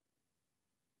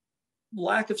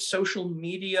lack of social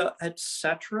media,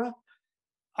 etc.,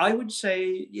 I would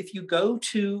say if you go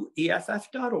to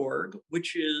EFF.org,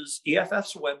 which is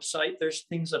EFF's website, there's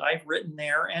things that I've written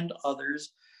there and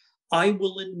others. I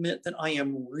will admit that I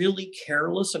am really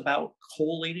careless about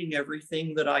collating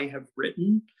everything that I have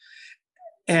written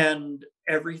and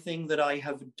everything that I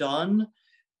have done.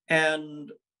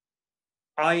 And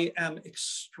I am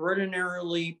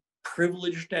extraordinarily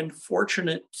privileged and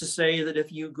fortunate to say that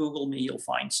if you Google me, you'll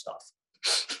find stuff.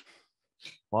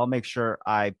 Well, I'll make sure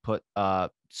I put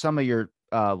some of your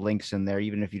links in there,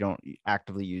 even if you don't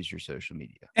actively use your social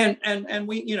media. And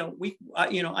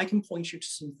I can point you to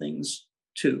some things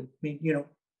too. I mean,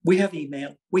 we have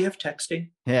email, we have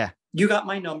texting. Yeah. You got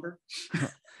my number.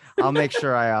 I'll make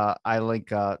sure I link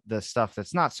the stuff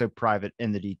that's not so private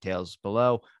in the details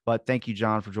below. But thank you,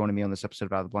 Jon, for joining me on this episode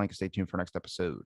of Out of the Blank. Stay tuned for next episode.